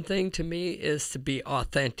important thing to me is to be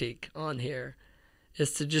authentic on here.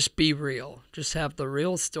 Is to just be real, just have the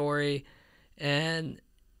real story, and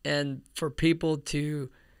for people to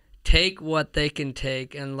take what they can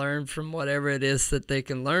take and learn from whatever it is that they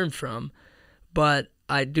can learn from. But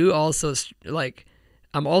I do also,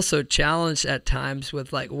 I'm also challenged at times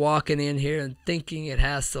with walking in here and thinking it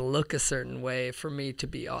has to look a certain way for me to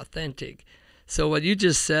be authentic. So what you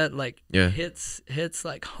just said hits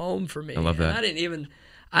home for me. I love that. And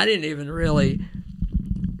I didn't even really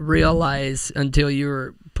realize until you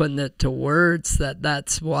were putting it to words that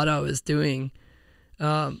that's what I was doing.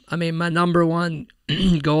 I mean, my number one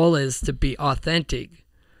goal is to be authentic,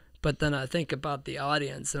 but then I think about the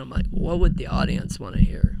audience and I'm like, what would the audience want to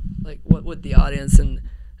hear? Like, what would the audience, and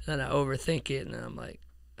then I overthink it, and I'm like,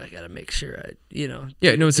 I got to make sure I,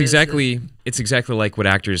 Yeah, no, it's exactly like what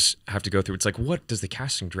actors have to go through. It's like, what does the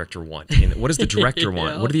casting director want? And what does the director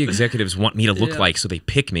want? What do the executives want me to look like so they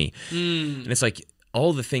pick me? And it's like,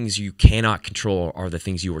 all the things you cannot control are the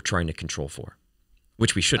things you are trying to control for,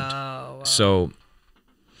 which we shouldn't. Oh, wow. So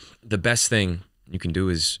the best thing you can do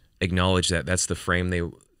is acknowledge that that's the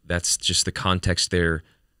frame that's just the context they're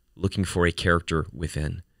looking for a character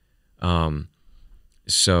within. And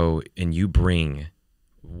you bring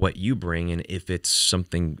what you bring, and if it's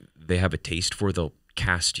something they have a taste for, they'll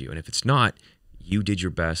cast you. And if it's not, you did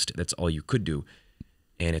your best. That's all you could do.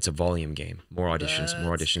 And it's a volume game. More auditions,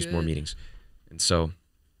 Good. more meetings. And so,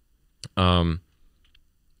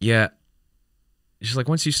 yeah, it's just like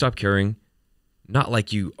once you stop caring, not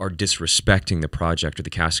like you are disrespecting the project or the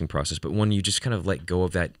casting process, but when you just kind of let go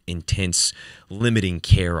of that intense limiting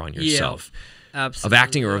care on yourself of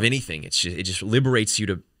acting or of anything, it just liberates you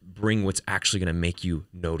to bring what's actually going to make you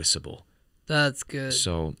noticeable. That's good.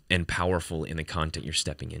 So, and powerful in the content you're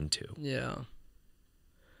stepping into. Yeah.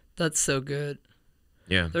 That's so good.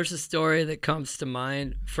 Yeah. There's a story that comes to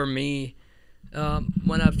mind for me.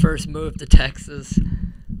 When I first moved to Texas,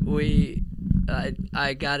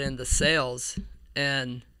 I got into sales,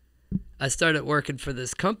 and I started working for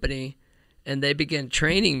this company, and they began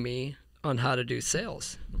training me on how to do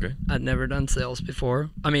sales. Okay. I'd never done sales before.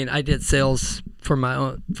 I mean, I did sales for my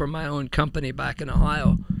own company back in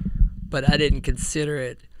Ohio, but I didn't consider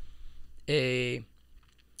it a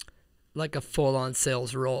full-on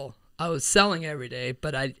sales role. I was selling every day,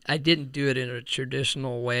 but I didn't do it in a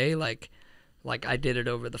traditional way like I did it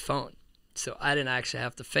over the phone. So I didn't actually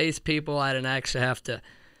have to face people. I didn't actually have to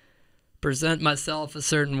present myself a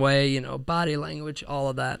certain way, body language, all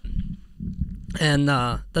of that. And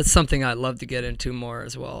that's something I'd love to get into more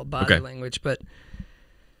as well, body language. But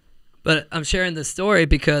I'm sharing this story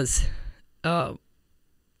because I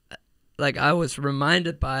was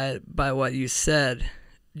reminded by what you said,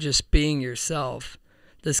 just being yourself.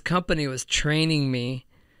 This company was training me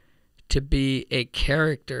to be a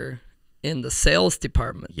character in the sales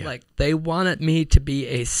department. Yeah. Like, they wanted me to be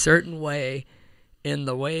a certain way in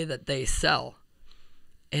the way that they sell.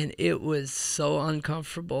 And it was so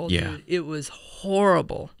uncomfortable. Yeah. Dude. It was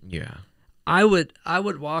horrible. Yeah. I would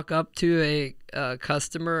walk up to a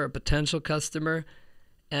customer, a potential customer,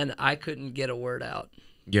 and I couldn't get a word out.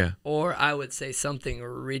 Yeah. Or I would say something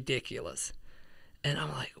ridiculous. And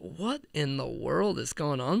I'm like, what in the world is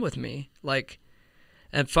going on with me?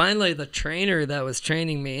 And finally, the trainer that was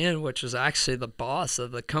training me in, which was actually the boss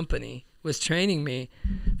of the company, was training me.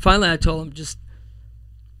 Finally, I told him,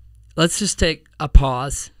 let's just take a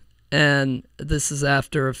pause. And this is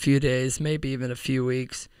after a few days, maybe even a few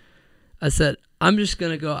weeks. I said, I'm just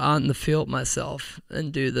going to go out in the field myself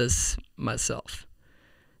and do this myself.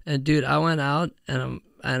 And dude, I went out and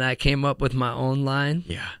I came up with my own line.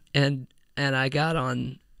 Yeah. And I got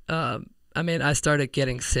on, I started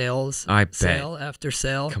getting sales. I bet. Sale after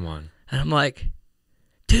sale. Come on. And I'm like,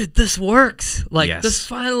 dude, this works. Yes. This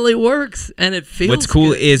finally works. And it feels What's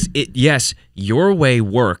cool good. is, yes, your way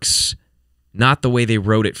works, not the way they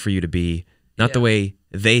wrote it for you to be, not the way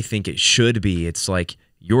they think it should be. It's like,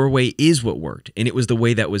 your way is what worked. And it was the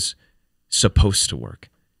way that was supposed to work.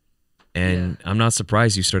 And I'm not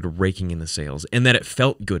surprised you started raking in the sales and that it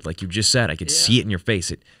felt good. Like you just said, I could see it in your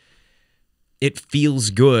face. It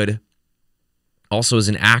feels good also as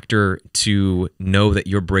an actor to know that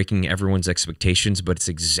you're breaking everyone's expectations, but it's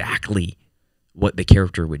exactly what the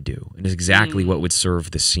character would do. And it's exactly what would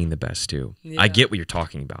serve the scene the best too. Yeah. I get what you're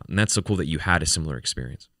talking about. And that's so cool that you had a similar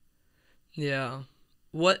experience. Yeah.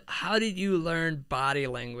 How did you learn body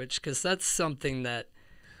language? Because that's something that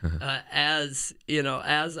as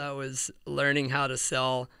I was learning how to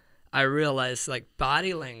sell, I realized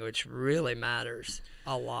body language really matters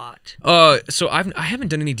a lot. So I haven't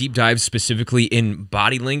done any deep dives specifically in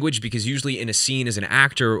body language, because usually in a scene as an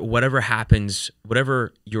actor, whatever happens,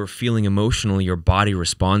 whatever you're feeling emotionally, your body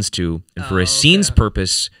responds to. And for a scene's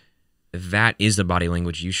purpose, that is the body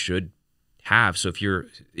language you should have. So if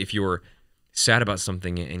you're sad about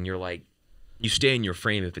something and you're like, you stay in your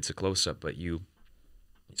frame if it's a close-up, but you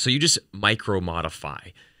just micro modify.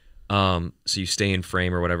 So you stay in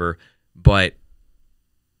frame or whatever. But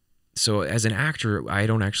so as an actor, I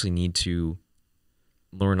don't actually need to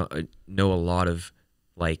know a lot of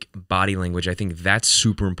body language. I think that's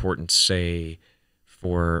super important, say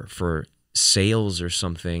for sales or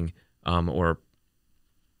something, or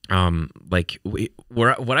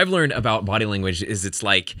what I've learned about body language is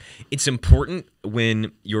it's important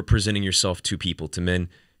when you're presenting yourself to people, to men,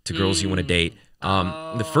 to girls you want to date.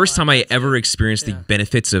 The first time I ever experienced the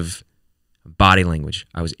benefits of body language,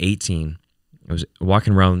 I was 18. I was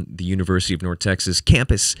walking around the University of North Texas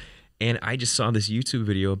campus, and I just saw this YouTube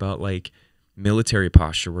video about like military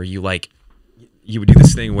posture, where you would do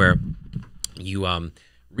this thing where you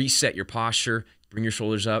reset your posture, bring your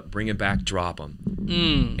shoulders up, bring them back, drop them.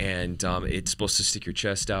 And it's supposed to stick your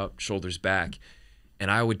chest out, shoulders back. And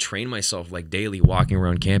I would train myself like daily walking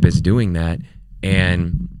around campus doing that.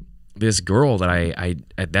 And this girl that I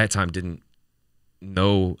at that time didn't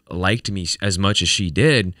know liked me as much as she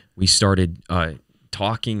did, we started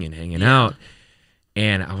talking and hanging out.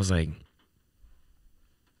 And I was like,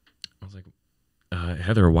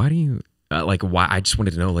 Heather, why do you... why? I just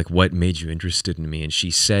wanted to know, like, what made you interested in me? And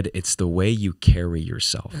she said, it's the way you carry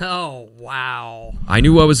yourself. Oh, wow. I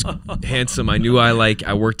knew I was handsome. I knew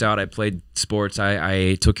I worked out. I played sports.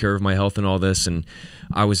 I took care of my health and all this. And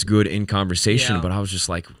I was good in conversation. But I was just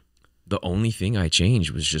like, the only thing I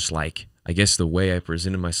changed was just like, I guess the way I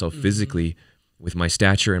presented myself physically with my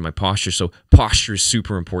stature and my posture. So posture is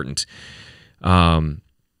super important. And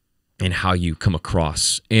how you come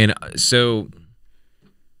across. And so...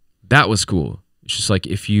 that was cool. It's just like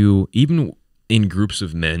if you, even in groups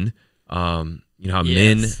of men, you know how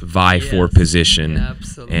men vie for position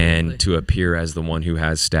and to appear as the one who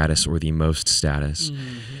has status or the most status.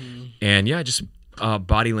 And just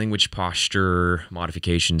body language, posture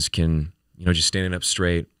modifications can, just standing up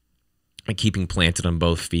straight and keeping planted on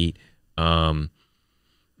both feet.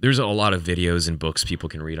 There's a lot of videos and books people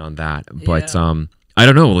can read on that. But I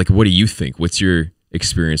don't know, like, what do you think? What's your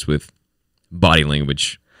experience with body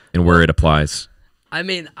language? And where it applies. I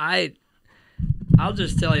mean, I'll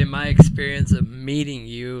just tell you my experience of meeting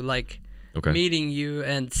you, meeting you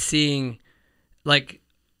and seeing, like,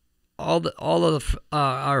 all of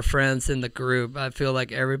our friends in the group. I feel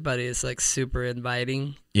like everybody is like super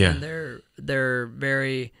inviting. Yeah, and they're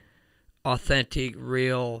very authentic,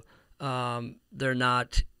 real. They're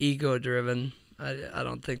not ego driven. I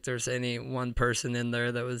don't think there's any one person in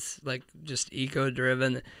there that was like just ego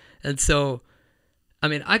driven, and so. I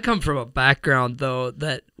mean, I come from a background, though,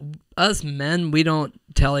 that us men, we don't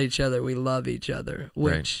tell each other we love each other,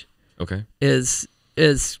 which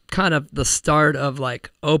is kind of the start of, like,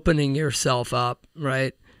 opening yourself up,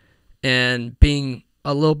 right, and being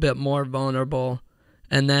a little bit more vulnerable,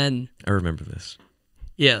 and then... I remember this.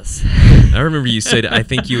 Yes. I remember you said, I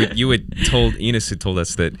think you had told, Enos had told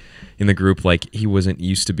us that in the group, like, he wasn't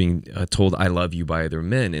used to being told I love you by other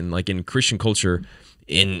men, and, like, in Christian culture...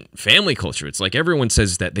 in family culture, it's like everyone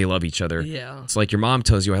says that they love each other. Yeah. It's like your mom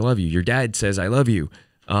tells you I love you. Your dad says I love you.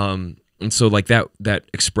 And so like that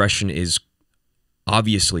expression is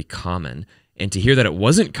obviously common. And to hear that it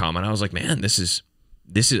wasn't common, I was like, man, this is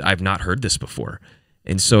I've not heard this before.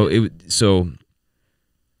 And so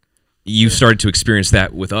you started to experience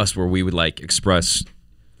that with us, where we would like express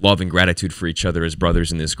love and gratitude for each other as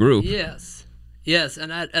brothers in this group. Yes,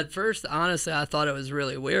 and at first, honestly, I thought it was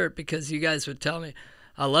really weird because you guys would tell me,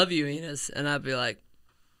 I love you, Enos, and I'd be like,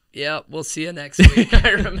 yeah, we'll see you next week. I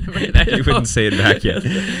remember that. You wouldn't say it back yet.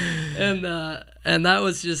 And that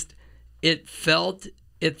was just, it felt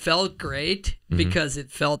great because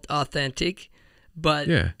it felt authentic, but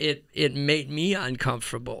it made me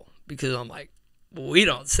uncomfortable because I'm like, we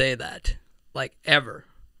don't say that, like, ever.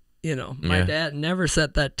 My dad never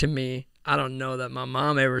said that to me. I don't know that my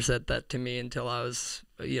mom ever said that to me until I was,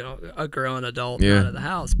 a grown adult out of the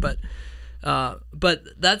house. But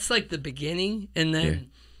that's like the beginning, and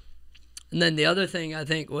then the other thing I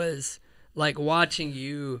think was like watching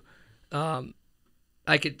you.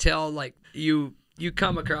 I could tell like you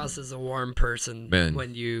come across as a warm person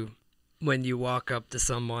when you walk up to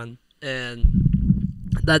someone,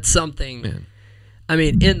 and that's something. I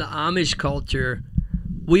mean, in the Amish culture.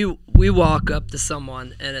 We walk up to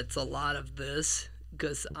someone and it's a lot of this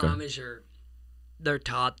because Amish they're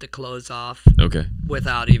taught to close off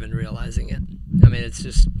without even realizing it. I mean,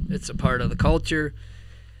 it's a part of the culture,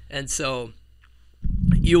 and so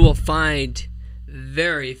you will find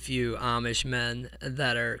very few Amish men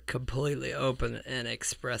that are completely open and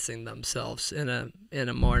expressing themselves in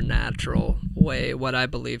a more natural way, what I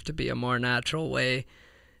believe to be a more natural way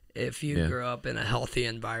if you grew up in a healthy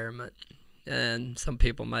environment. And some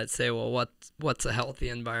people might say, well, what's a healthy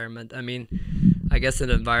environment? I mean, I guess an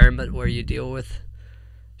environment where you deal with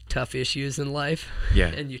tough issues in life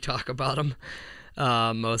and you talk about them.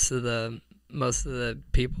 Most of the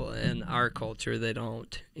people in our culture, they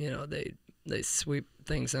don't, they sweep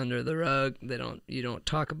things under the rug. You don't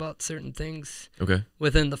talk about certain things Okay.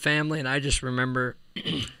 within the family. And I just remember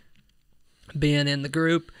being in the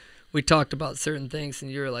group, we talked about certain things,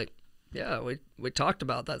 and you were like, yeah, we talked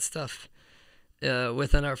about that stuff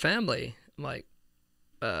within our family. I'm like,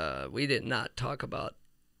 we did not talk about,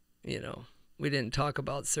 we didn't talk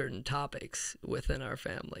about certain topics within our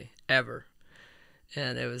family ever.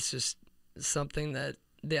 And it was just something that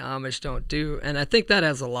the Amish don't do. And I think that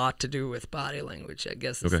has a lot to do with body language. I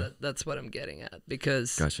guess that's what I'm getting at.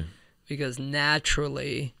 Because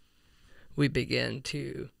naturally we begin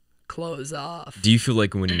to close off. Do you feel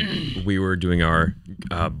like when we were doing our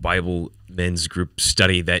Bible men's group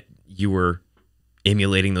study that you were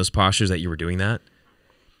emulating those postures, that you were doing that?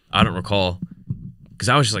 I don't recall. Because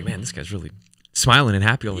I was just like, man, this guy's really smiling and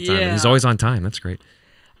happy all the time. Yeah. And he's always on time. That's great.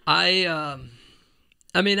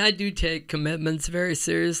 I mean, I do take commitments very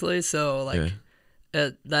seriously, so like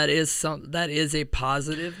that is a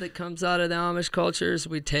positive that comes out of the Amish cultures.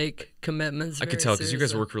 We take commitments very I could tell because you guys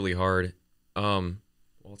seriously. work really hard.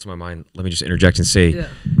 What's on my mind? Let me just interject and say,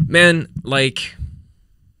 man, like,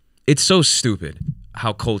 it's so stupid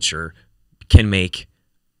how culture can make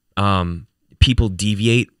people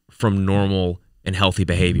deviate from normal and healthy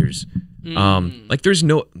behaviors. Like,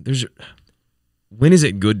 when is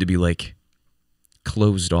it good to be like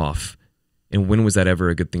closed off, and when was that ever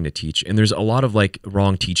a good thing to teach? And there's a lot of like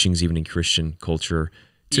wrong teachings even in Christian culture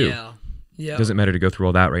too. Yeah. It doesn't matter to go through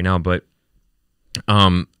all that right now, but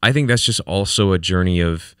I think that's just also a journey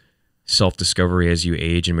of self-discovery as you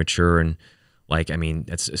age and mature. And like, I mean,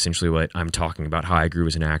 that's essentially what I'm talking about, how I grew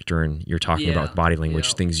as an actor, and you're talking about body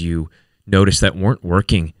language, things you noticed that weren't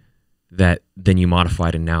working, that then you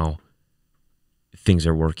modified, and now things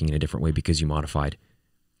are working in a different way because you modified.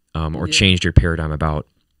 Or changed your paradigm about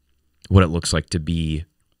what it looks like to be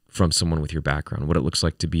from someone with your background, what it looks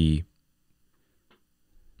like to be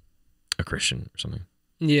a Christian or something.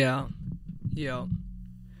 Yeah.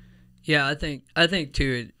 I think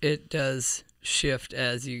too, it does shift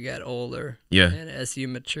as you get older. Yeah. And as you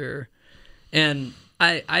mature. And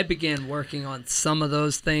I began working on some of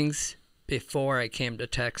those things before I came to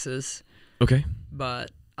Texas. Okay.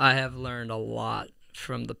 But I have learned a lot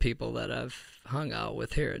from the people that I've hung out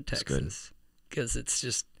with here in Texas, because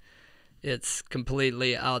it's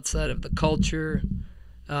completely outside of the culture,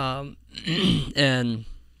 and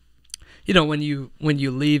when you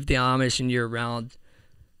leave the Amish and you're around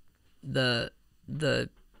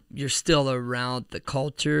you're still around the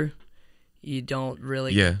culture, you don't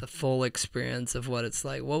really get the full experience of what it's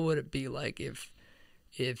like. What would it be like if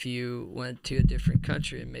you went to a different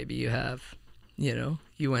country, and maybe you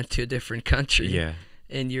went to a different country,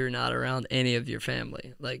 and you're not around any of your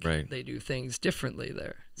family. Like, they do things differently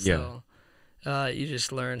there. So you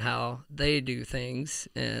just learn how they do things,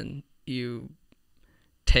 and you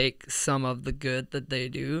take some of the good that they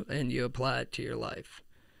do, and you apply it to your life.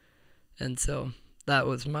 And so that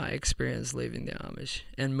was my experience leaving the Amish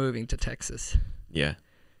and moving to Texas. Yeah.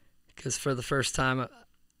 Because for the first time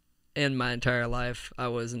in my entire life, I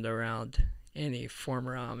wasn't around any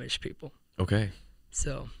former Amish people. Okay.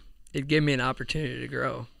 So it gave me an opportunity to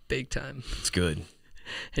grow big time. It's good.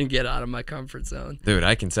 And get out of my comfort zone. Dude,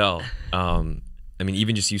 I can tell. I mean,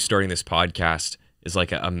 even just you starting this podcast is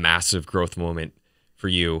like a massive growth moment for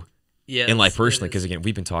you in life personally. Because again,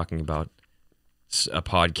 we've been talking about a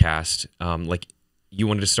podcast. Like, you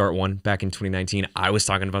wanted to start one back in 2019. I was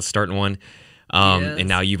talking about starting one. And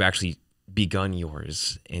now you've actually begun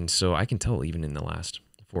yours. And so I can tell even in the last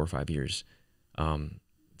 4 or 5 years,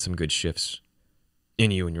 some good shifts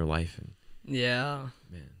in you and your life. And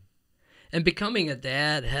man, and becoming a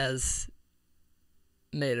dad has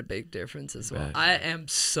made a big difference as well. I am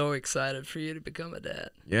so excited for you to become a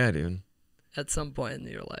dad. Yeah, dude. At some point in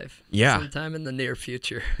your life. Yeah. Sometime in the near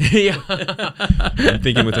future. I'm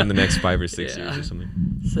thinking within the next 5 or 6 years or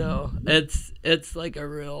something. So it's like a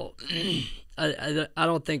real I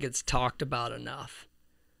don't think it's talked about enough.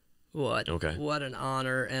 What an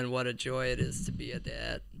honor and what a joy it is to be a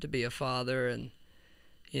dad, to be a father. And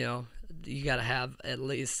you gotta have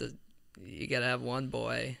you gotta have one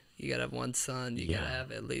boy, you gotta have one son, you gotta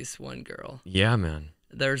have at least one girl. Yeah, man.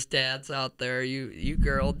 There's dads out there, you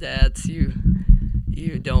girl dads, you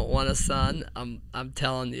don't want a son. I'm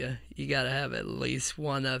telling you, you gotta have at least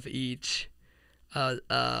one of each,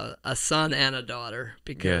 a son and a daughter,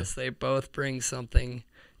 because they both bring something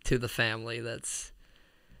to the family that's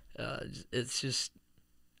it's just,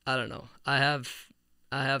 I don't know. I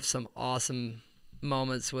have some awesome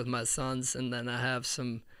moments with my sons, and then I have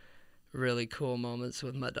some really cool moments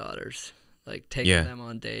with my daughters, like taking them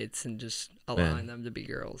on dates and just allowing them to be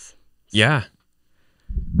girls. So. Yeah.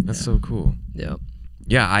 That's so cool. Yep.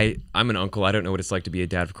 Yeah, I'm an uncle. I don't know what it's like to be a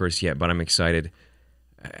dad, of course, yet, but I'm excited.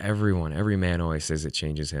 Every man always says it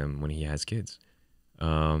changes him when he has kids.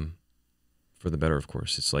 For the better, of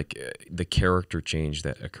course. It's like the character change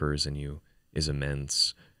that occurs in you is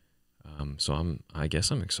immense. So I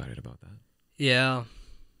guess I'm excited about that. Yeah,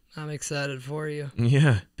 I'm excited for you.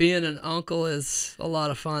 Yeah. Being an uncle is a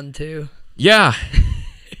lot of fun too. Yeah.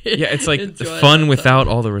 Yeah, it's like fun without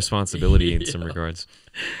all the responsibility in some regards.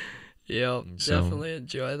 Yep, so, definitely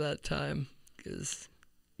enjoy that time.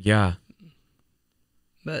 Yeah.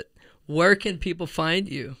 But where can people find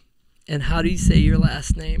you? And how do you say your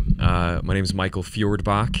last name? My name is Michael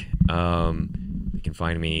Fjordbach. You can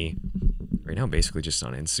find me right now basically just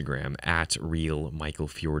on Instagram at real Michael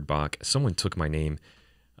Fjordbach. Someone took my name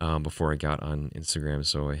before I got on Instagram,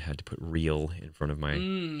 so I had to put real in front of my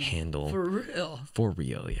handle. For real? For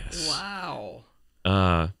real, yes. Wow.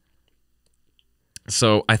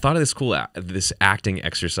 So I thought of this acting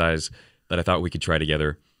exercise that I thought we could try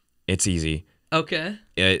together. It's easy. Okay.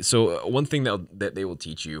 So one thing that they will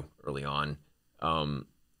teach you early on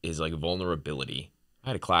is like vulnerability. I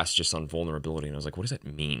had a class just on vulnerability, and I was like, what does that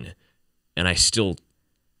mean? And I still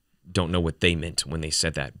don't know what they meant when they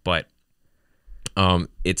said that. But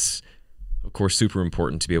it's, of course, super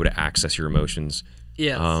important to be able to access your emotions.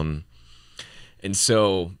 Yes. And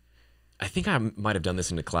so I think I might have done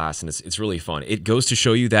this in the class, and it's really fun. It goes to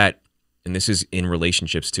show you that, and this is in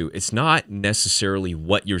relationships too, it's not necessarily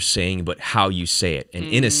what you're saying, but how you say it. And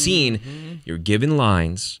in a scene, you're given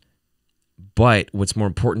lines, but what's more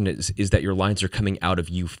important is that your lines are coming out of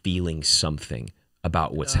you feeling something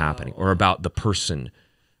about what's happening or about the person.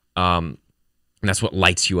 And that's what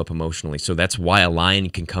lights you up emotionally. So that's why a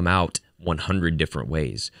line can come out 100 different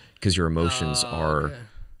ways, because your emotions are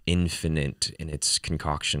infinite in its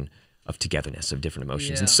concoction of togetherness of different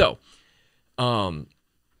emotions. And so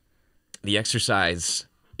the exercise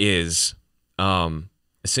is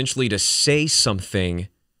essentially to say something,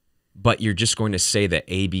 but you're just going to say the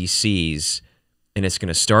ABCs, and it's going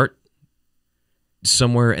to start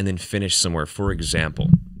somewhere and then finish somewhere. For example,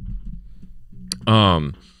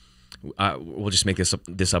 we'll just make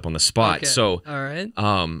this up on the spot. Okay. So, all right.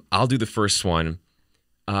 I'll do the first one.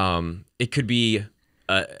 It could be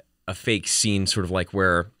a fake scene, sort of like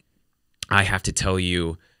where I have to tell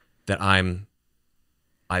you that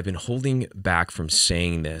I've been holding back from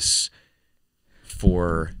saying this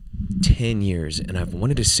for 10 years, and I've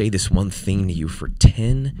wanted to say this one thing to you for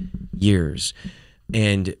 10 years.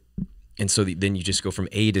 And so then you just go from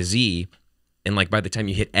A to Z, and like by the time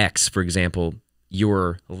you hit X, for example,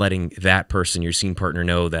 you're letting that person, your scene partner,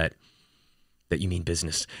 know that you mean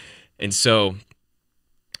business. And so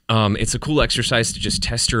it's a cool exercise to just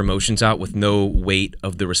test your emotions out with no weight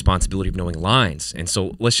of the responsibility of knowing lines. And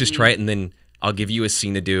so let's just try it, and then I'll give you a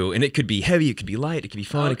scene to do. And it could be heavy, it could be light, it could be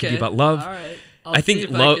fun, It could be about love. All right. I think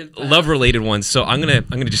love related ones. So I'm gonna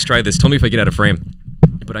just try this. Tell me if I get out of frame.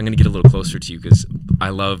 But I'm gonna get a little closer to you because I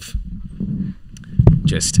love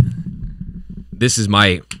this is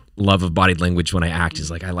my love of body language when I act,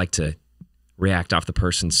 is like I like to react off the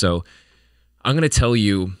person. So I'm gonna tell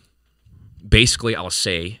you, basically I'll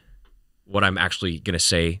say what I'm actually gonna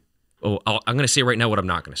say. I'm gonna say right now what I'm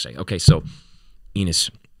not gonna say. Okay, so Enos,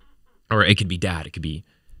 or it could be dad, it could be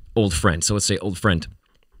old friend. So let's say old friend.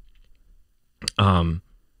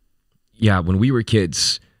 Yeah, when we were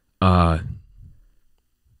kids,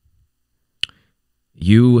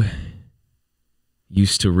 you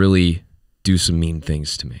used to really do some mean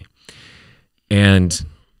things to me. And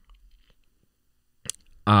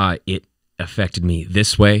it affected me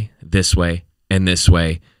this way, and this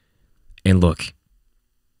way. And look,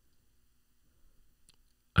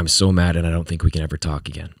 I'm so mad, and I don't think we can ever talk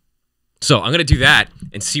again. So I'm going to do that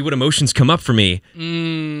and see what emotions come up for me,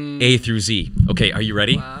 A through Z. Okay, are you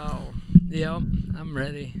ready? Wow. Yep, I'm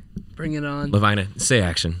ready. Bring it on. Lavina, say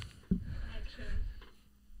action.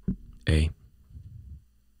 A.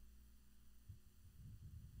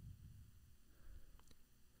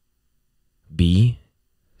 B,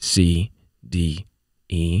 C, D,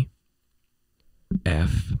 E,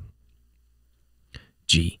 F,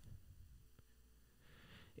 G,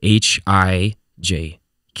 H, I, J,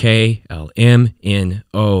 K, L, M, N,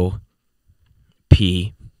 O,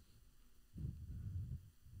 P,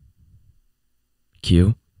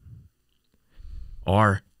 Q,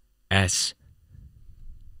 R, S,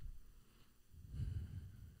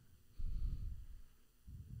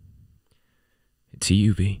 T,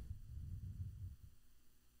 U, V,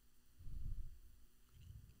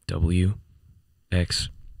 W, X,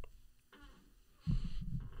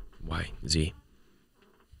 Y, Z.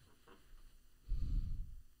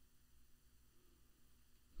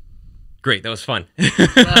 Great. That was fun. That's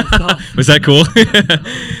awesome. Was that cool?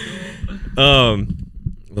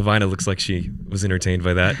 Lavina looks like she was entertained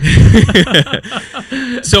by that.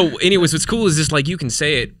 So anyways, what's cool is just like you can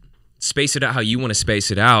say it, space it out how you want to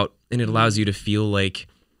space it out, and it allows you to feel like,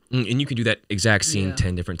 and you can do that exact scene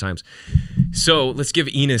 10 different times. So let's give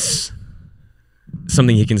Enos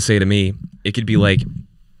something he can say to me. It could be like,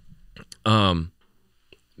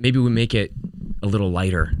 maybe we make it a little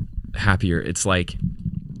lighter, happier. It's like,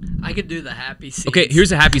 I could do the happy scene. okay,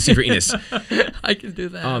 here's a happy scene for Enos. I can do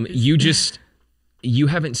that. You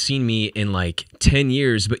haven't seen me in like 10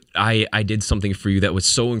 years, but I did something for you that was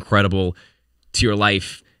so incredible to your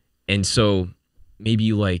life. And so maybe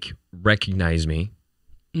you like recognize me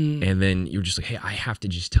and then you're just like, hey, I have to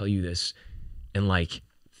just tell you this and like,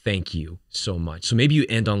 thank you so much. So maybe you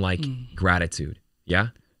end on like gratitude. Yeah?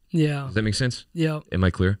 Yeah. Does that make sense? Yeah. Am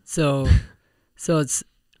I clear? So it's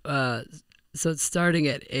starting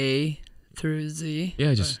at A through Z.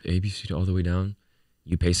 Yeah, just A, B, C all the way down.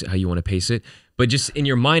 You pace it how you want to pace it. But just in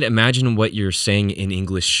your mind, imagine what you're saying in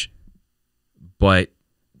English, but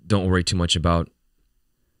don't worry too much about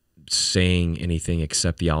saying anything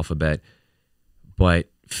except the alphabet. But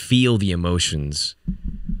feel the emotions.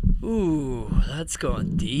 Ooh, that's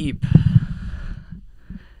going deep.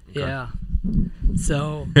 Okay. Yeah.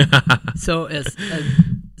 So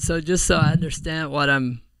just so I understand what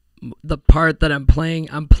the part that I'm playing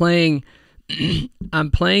I'm playing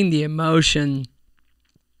the emotion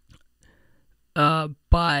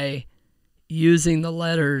by using the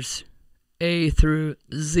letters A through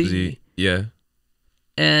Z. Yeah.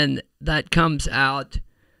 And that comes out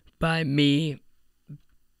by me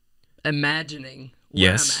imagining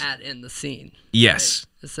where I'm at in the scene. Yes.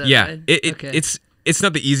 Right? Is that right? Okay. It's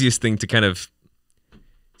not the easiest thing to kind of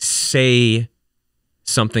say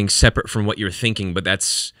something separate from what you're thinking, but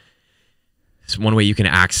it's one way you can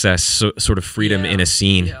access sort of freedom in a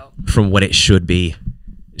scene from what it should be.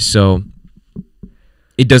 So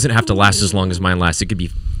it doesn't have to last as long as mine lasts. It could be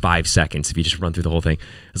 5 seconds if you just run through the whole thing.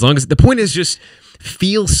 As long as the point is just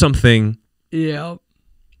feel something. Yeah.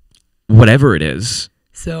 Whatever it is.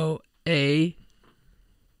 So A,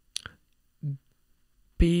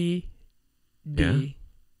 B, D,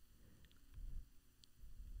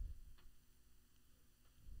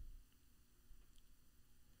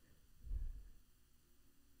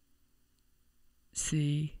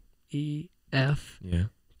 C, E, F,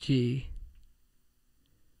 G,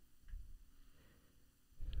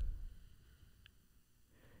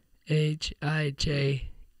 H, I,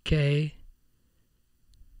 J, K,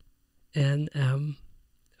 N, M,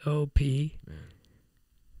 O, P.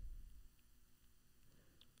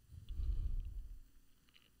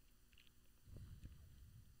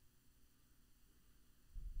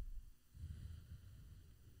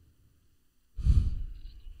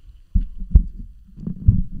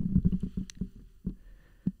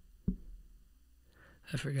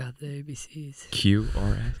 I forgot the ABCs. Q,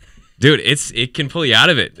 R, S. Dude, it can pull you out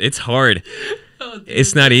of it. It's hard. Oh, dude,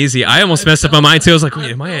 it's not easy. I almost messed up my mind too. I was like,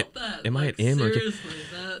 wait, am I at M or K?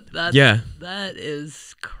 That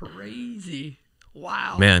is crazy.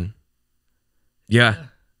 Wow. Man. Yeah.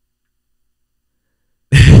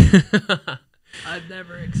 I've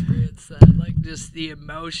never experienced that. Like just the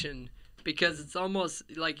emotion, because it's almost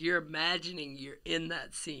like you're imagining you're in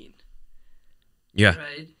that scene. Yeah.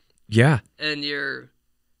 Right? Yeah. And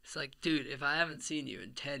it's like, dude, if I haven't seen you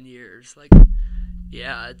in 10 years, like,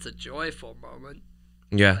 yeah, it's a joyful moment.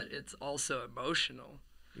 Yeah. But it's also emotional.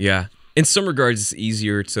 Yeah. In some regards, it's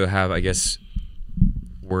easier to have, I guess,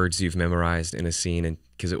 words you've memorized in a scene, and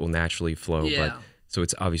because it will naturally flow. Yeah. But so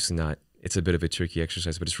it's obviously not. It's a bit of a tricky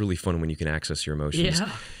exercise, but it's really fun when you can access your emotions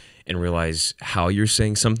and realize how you're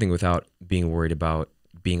saying something without being worried about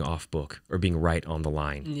being off book or being right on the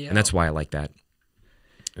line. Yeah. And that's why I like that.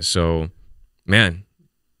 So, man,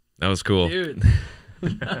 that was cool. Dude,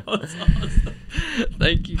 that was awesome.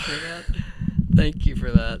 Thank you for that. Thank you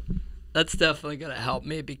for that. That's definitely going to help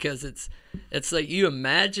me, because it's like you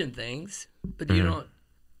imagine things, but you don't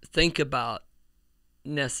think about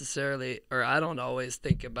necessarily, or I don't always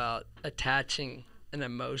think about attaching an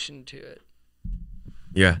emotion to it.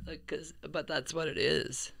 Yeah. But that's what it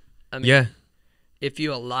is. I mean, if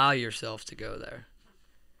you allow yourself to go there.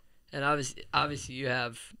 And obviously you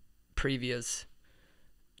have previous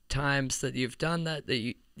times that you've done that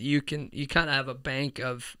you kind of have a bank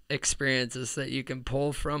of experiences that you can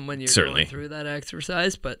pull from when you're going through that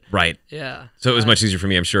exercise. But yeah. So it was much easier for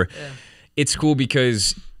me, I'm sure. Yeah. It's cool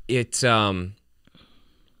because it's being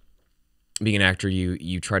an actor,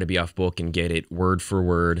 you try to be off book and get it word for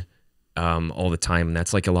word all the time, and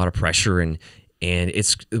that's like a lot of pressure, and And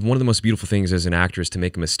it's one of the most beautiful things as an actor is to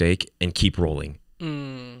make a mistake and keep rolling.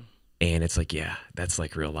 Mm. And it's like, yeah, that's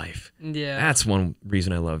like real life. Yeah. That's one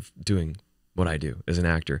reason I love doing what I do as an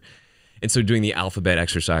actor. And so doing the alphabet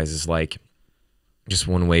exercise is like just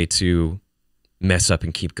one way to mess up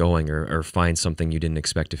and keep going, or find something you didn't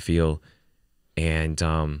expect to feel. And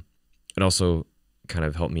it also kind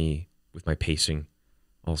of helped me with my pacing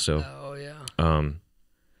also. Oh, yeah.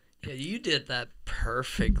 Yeah, you did that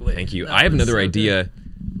perfectly. Thank you. That I have another idea.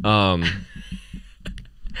 Lavina,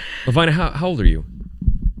 how old are you?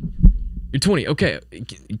 You're 20. Okay.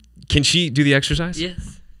 Can she do the exercise?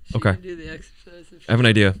 Yes. She okay. Can do the exercise. I have an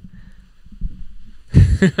idea.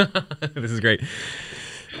 This is great.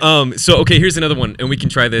 So, okay, here's another one, and we can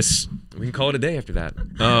try this. We can call it a day after that.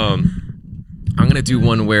 I'm going to do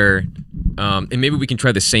one where, and maybe we can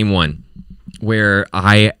try the same one, where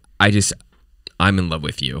I'm in love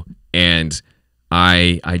with you, and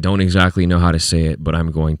I don't exactly know how to say it, but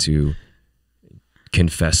I'm going to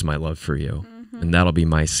confess my love for you, and that'll be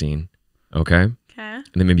my scene. Okay? Okay. And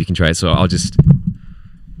then maybe you can try it. So I'll just,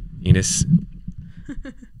 Enos,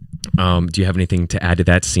 do you have anything to add to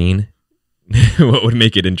that scene? What would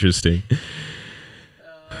make it interesting?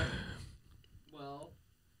 Well,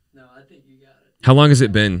 no, I think you got it. How long has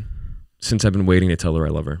it been since I've been waiting to tell her I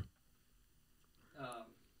love her?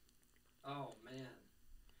 Oh, man.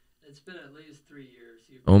 It's been at least 3 years.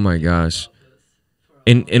 Oh, my gosh.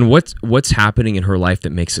 And what's happening in her life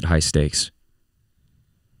that makes it high stakes?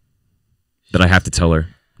 That I have to tell her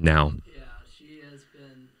now. Yeah, she's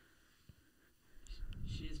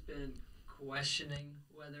been questioning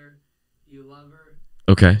whether you love her.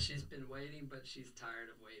 Okay. She's been waiting, but she's tired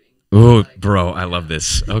of waiting. Oh, bro, I love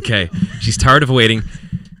this. Okay. She's tired of waiting.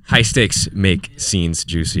 High stakes make scenes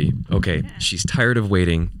juicy. Okay. She's tired of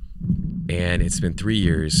waiting, and it's been 3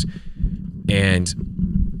 years.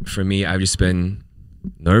 And for me, I've just been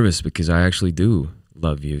nervous because I actually do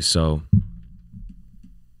love you. So,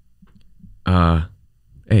 A,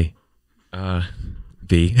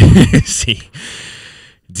 B, C,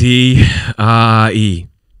 D, E,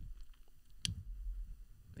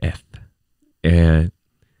 F, and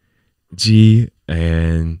G,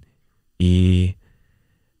 and E,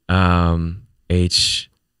 H,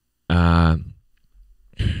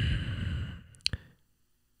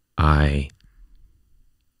 I,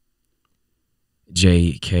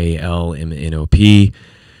 J, K, L, M, N, O, P.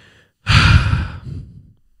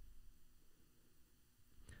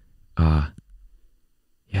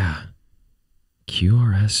 Yeah. Q,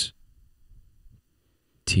 R, S,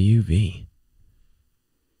 T, U, V.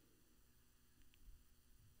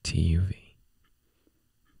 T, U, V.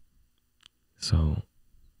 So,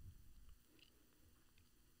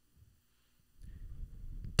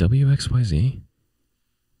 W, X, Y, Z.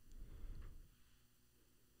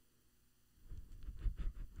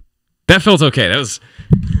 That felt okay. That was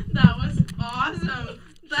awesome.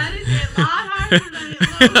 That is a lot harder than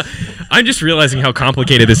it looks. I'm just realizing how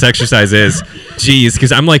complicated this exercise is. Jeez,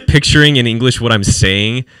 because I'm like picturing in English what I'm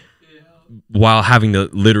saying while having to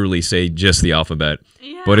literally say just the alphabet.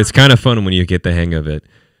 Yeah. But it's kind of fun when you get the hang of it.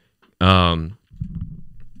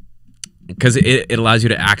 Because it allows you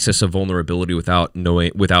to access a vulnerability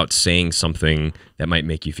without saying something that might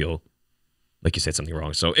make you feel like you said something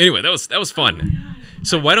wrong. So anyway, that was fun.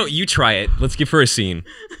 So why don't you try it? Let's give her a scene.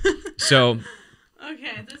 So.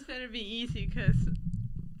 Okay, this better be easy because.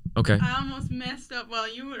 Okay. I almost messed up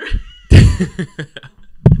while you were.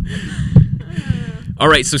 All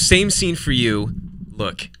right, so same scene for you.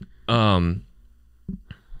 Look,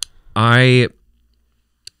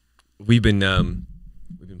 we've been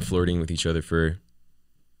flirting with each other for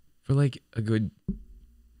like a good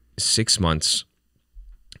 6 months.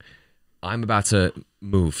 I'm about to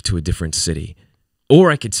move to a different city,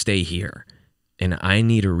 or I could stay here, and I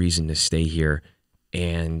need a reason to stay here.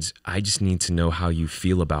 And I just need to know how you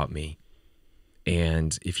feel about me.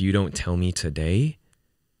 And if you don't tell me today,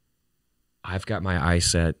 I've got my eyes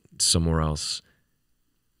set somewhere else.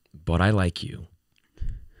 But I like you.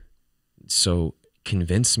 So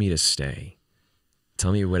convince me to stay.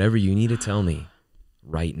 Tell me whatever you need to tell me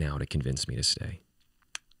right now to convince me to stay.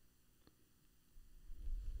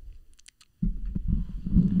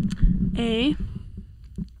 A,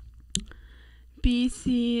 B,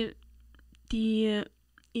 C, D,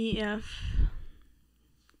 E, F,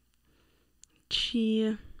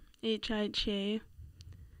 G, H, I, J,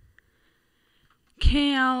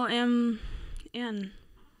 K, L, M, N,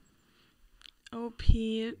 O,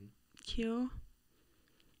 P, Q,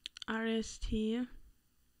 R, S, T,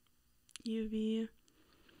 U, V,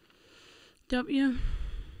 W,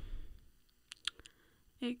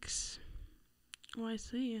 X, Y,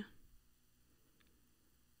 Z.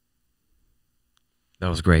 That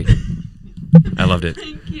was great. I loved it.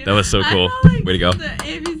 Thank you. That was so cool. I felt like Way to go. The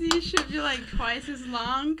ABC should be like twice as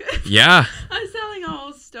long. Yeah. I was telling a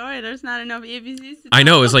whole story. There's not enough ABCs. I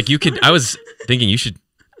know. It's like you could. I was thinking you should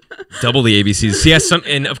double the ABCs. Yeah.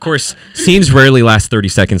 And of course, scenes rarely last 30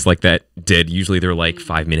 seconds like that did. Usually they're like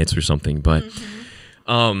 5 minutes or something. But,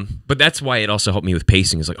 but that's why it also helped me with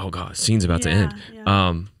pacing. It's like, oh god, scene's about to end.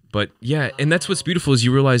 Yeah. But yeah, and that's what's beautiful is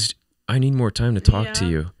you realized I need more time to talk to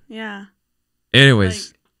you. Yeah.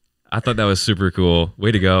 Anyways, I thought that was super cool.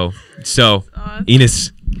 Way to go. So, Awesome.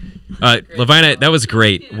 Enos, Lavina, that was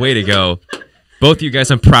great. Way to go. Both of you guys,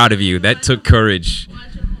 I'm proud of you. That took courage.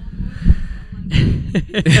 Yeah,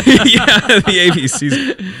 the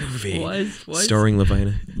ABC's movie. Starring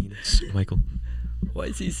Lavina, Enos, Michael. Why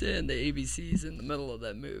is he saying the ABCs in the middle of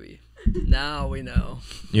that movie? Now we know.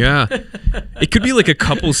 Yeah. It could be like a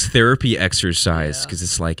couples therapy exercise because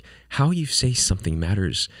it's like how you say something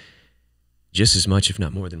matters just as much, if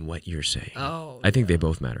not more, than what you're saying. Oh, I think they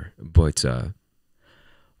both matter. But,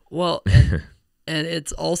 well, and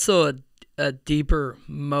it's also a deeper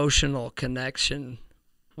emotional connection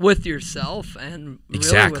with yourself and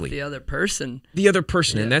really with the other person. The other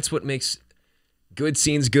person. Yeah. And that's what makes good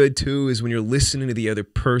scenes good, too, is when you're listening to the other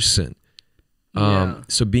person.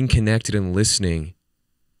 So being connected and listening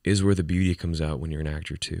is where the beauty comes out when you're an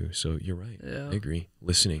actor, too. So you're right. Yeah. I agree.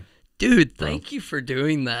 Listening. Dude, thank you for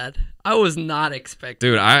doing that. I was not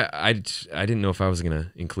expecting. Dude, I didn't know if I was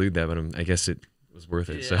gonna include that, but I guess it was worth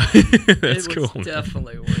it. Yeah. So that's cool. It was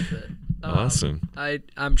definitely worth it. Awesome.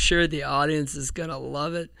 I'm sure the audience is gonna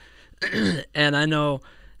love it, and I know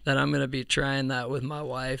that I'm gonna be trying that with my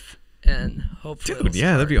wife, and hopefully, dude,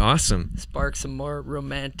 that'd be awesome. Spark some more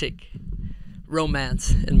romance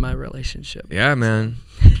in my relationship. Yeah, man.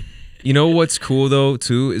 You know what's cool though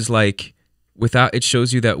too is like. It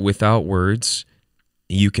shows you that without words,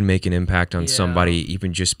 you can make an impact on somebody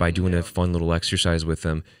even just by doing a fun little exercise with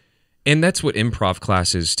them. And that's what improv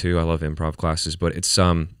class is too. I love improv classes, but it's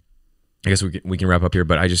I guess we can wrap up here,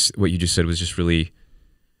 but what you just said was just really,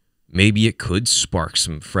 maybe it could spark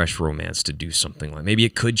some fresh romance to do something like, maybe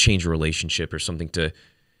it could change a relationship or something to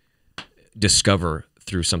discover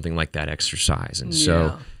through something like that exercise. And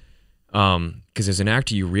so, because as an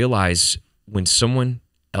actor, you realize when someone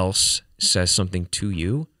else says something to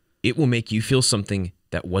you, it will make you feel something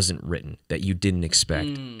that wasn't written, that you didn't expect.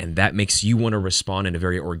 And that makes you want to respond in a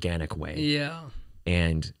very organic way. Yeah.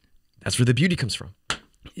 And that's where the beauty comes from.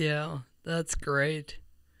 Yeah, that's great.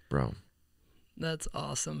 Bro. That's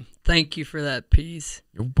awesome. Thank you for that piece.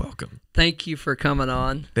 You're welcome. Thank you for coming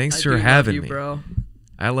on. Thanks for having me. Bro.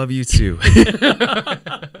 I love you too.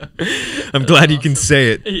 I'm glad you can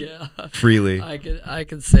say it freely. I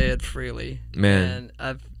can say it freely. Man.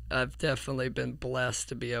 And I've definitely been blessed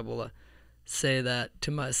to be able to say that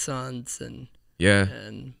to my sons and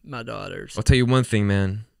my daughters. I'll tell you one thing,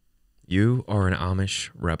 man. You are an Amish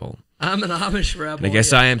rebel. I'm an Amish rebel. And I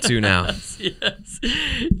guess I am too now. Yes.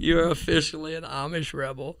 You're officially an Amish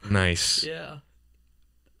rebel. Nice. Yeah.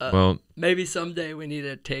 Well, maybe someday we need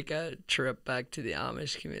to take a trip back to the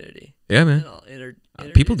Amish community. Yeah, man.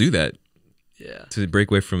 People do that. Yeah. To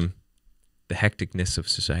break away from the hecticness of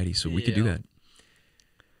society, so we could do that.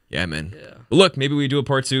 Yeah, man. Yeah. Well, look, maybe we do a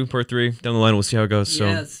part 2, part 3 down the line. We'll see how it goes.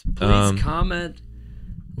 Yes. Please comment,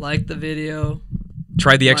 like the video.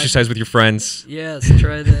 Try the exercise with your friends. Yes.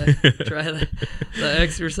 Try the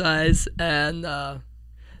exercise and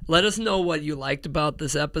let us know what you liked about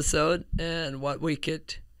this episode and what we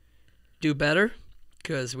could do better,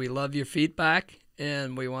 because we love your feedback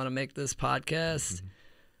and we want to make this podcast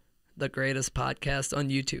the greatest podcast on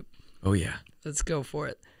YouTube. Oh yeah, let's go for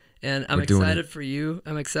it. And I'm excited for you.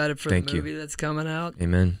 I'm excited for the movie that's coming out.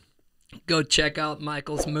 Amen. Go check out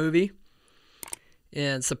Michael's movie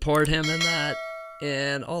and support him in that,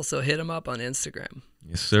 and also hit him up on Instagram.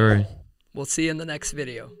 Yes, sir. We'll see you in the next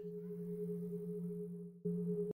video.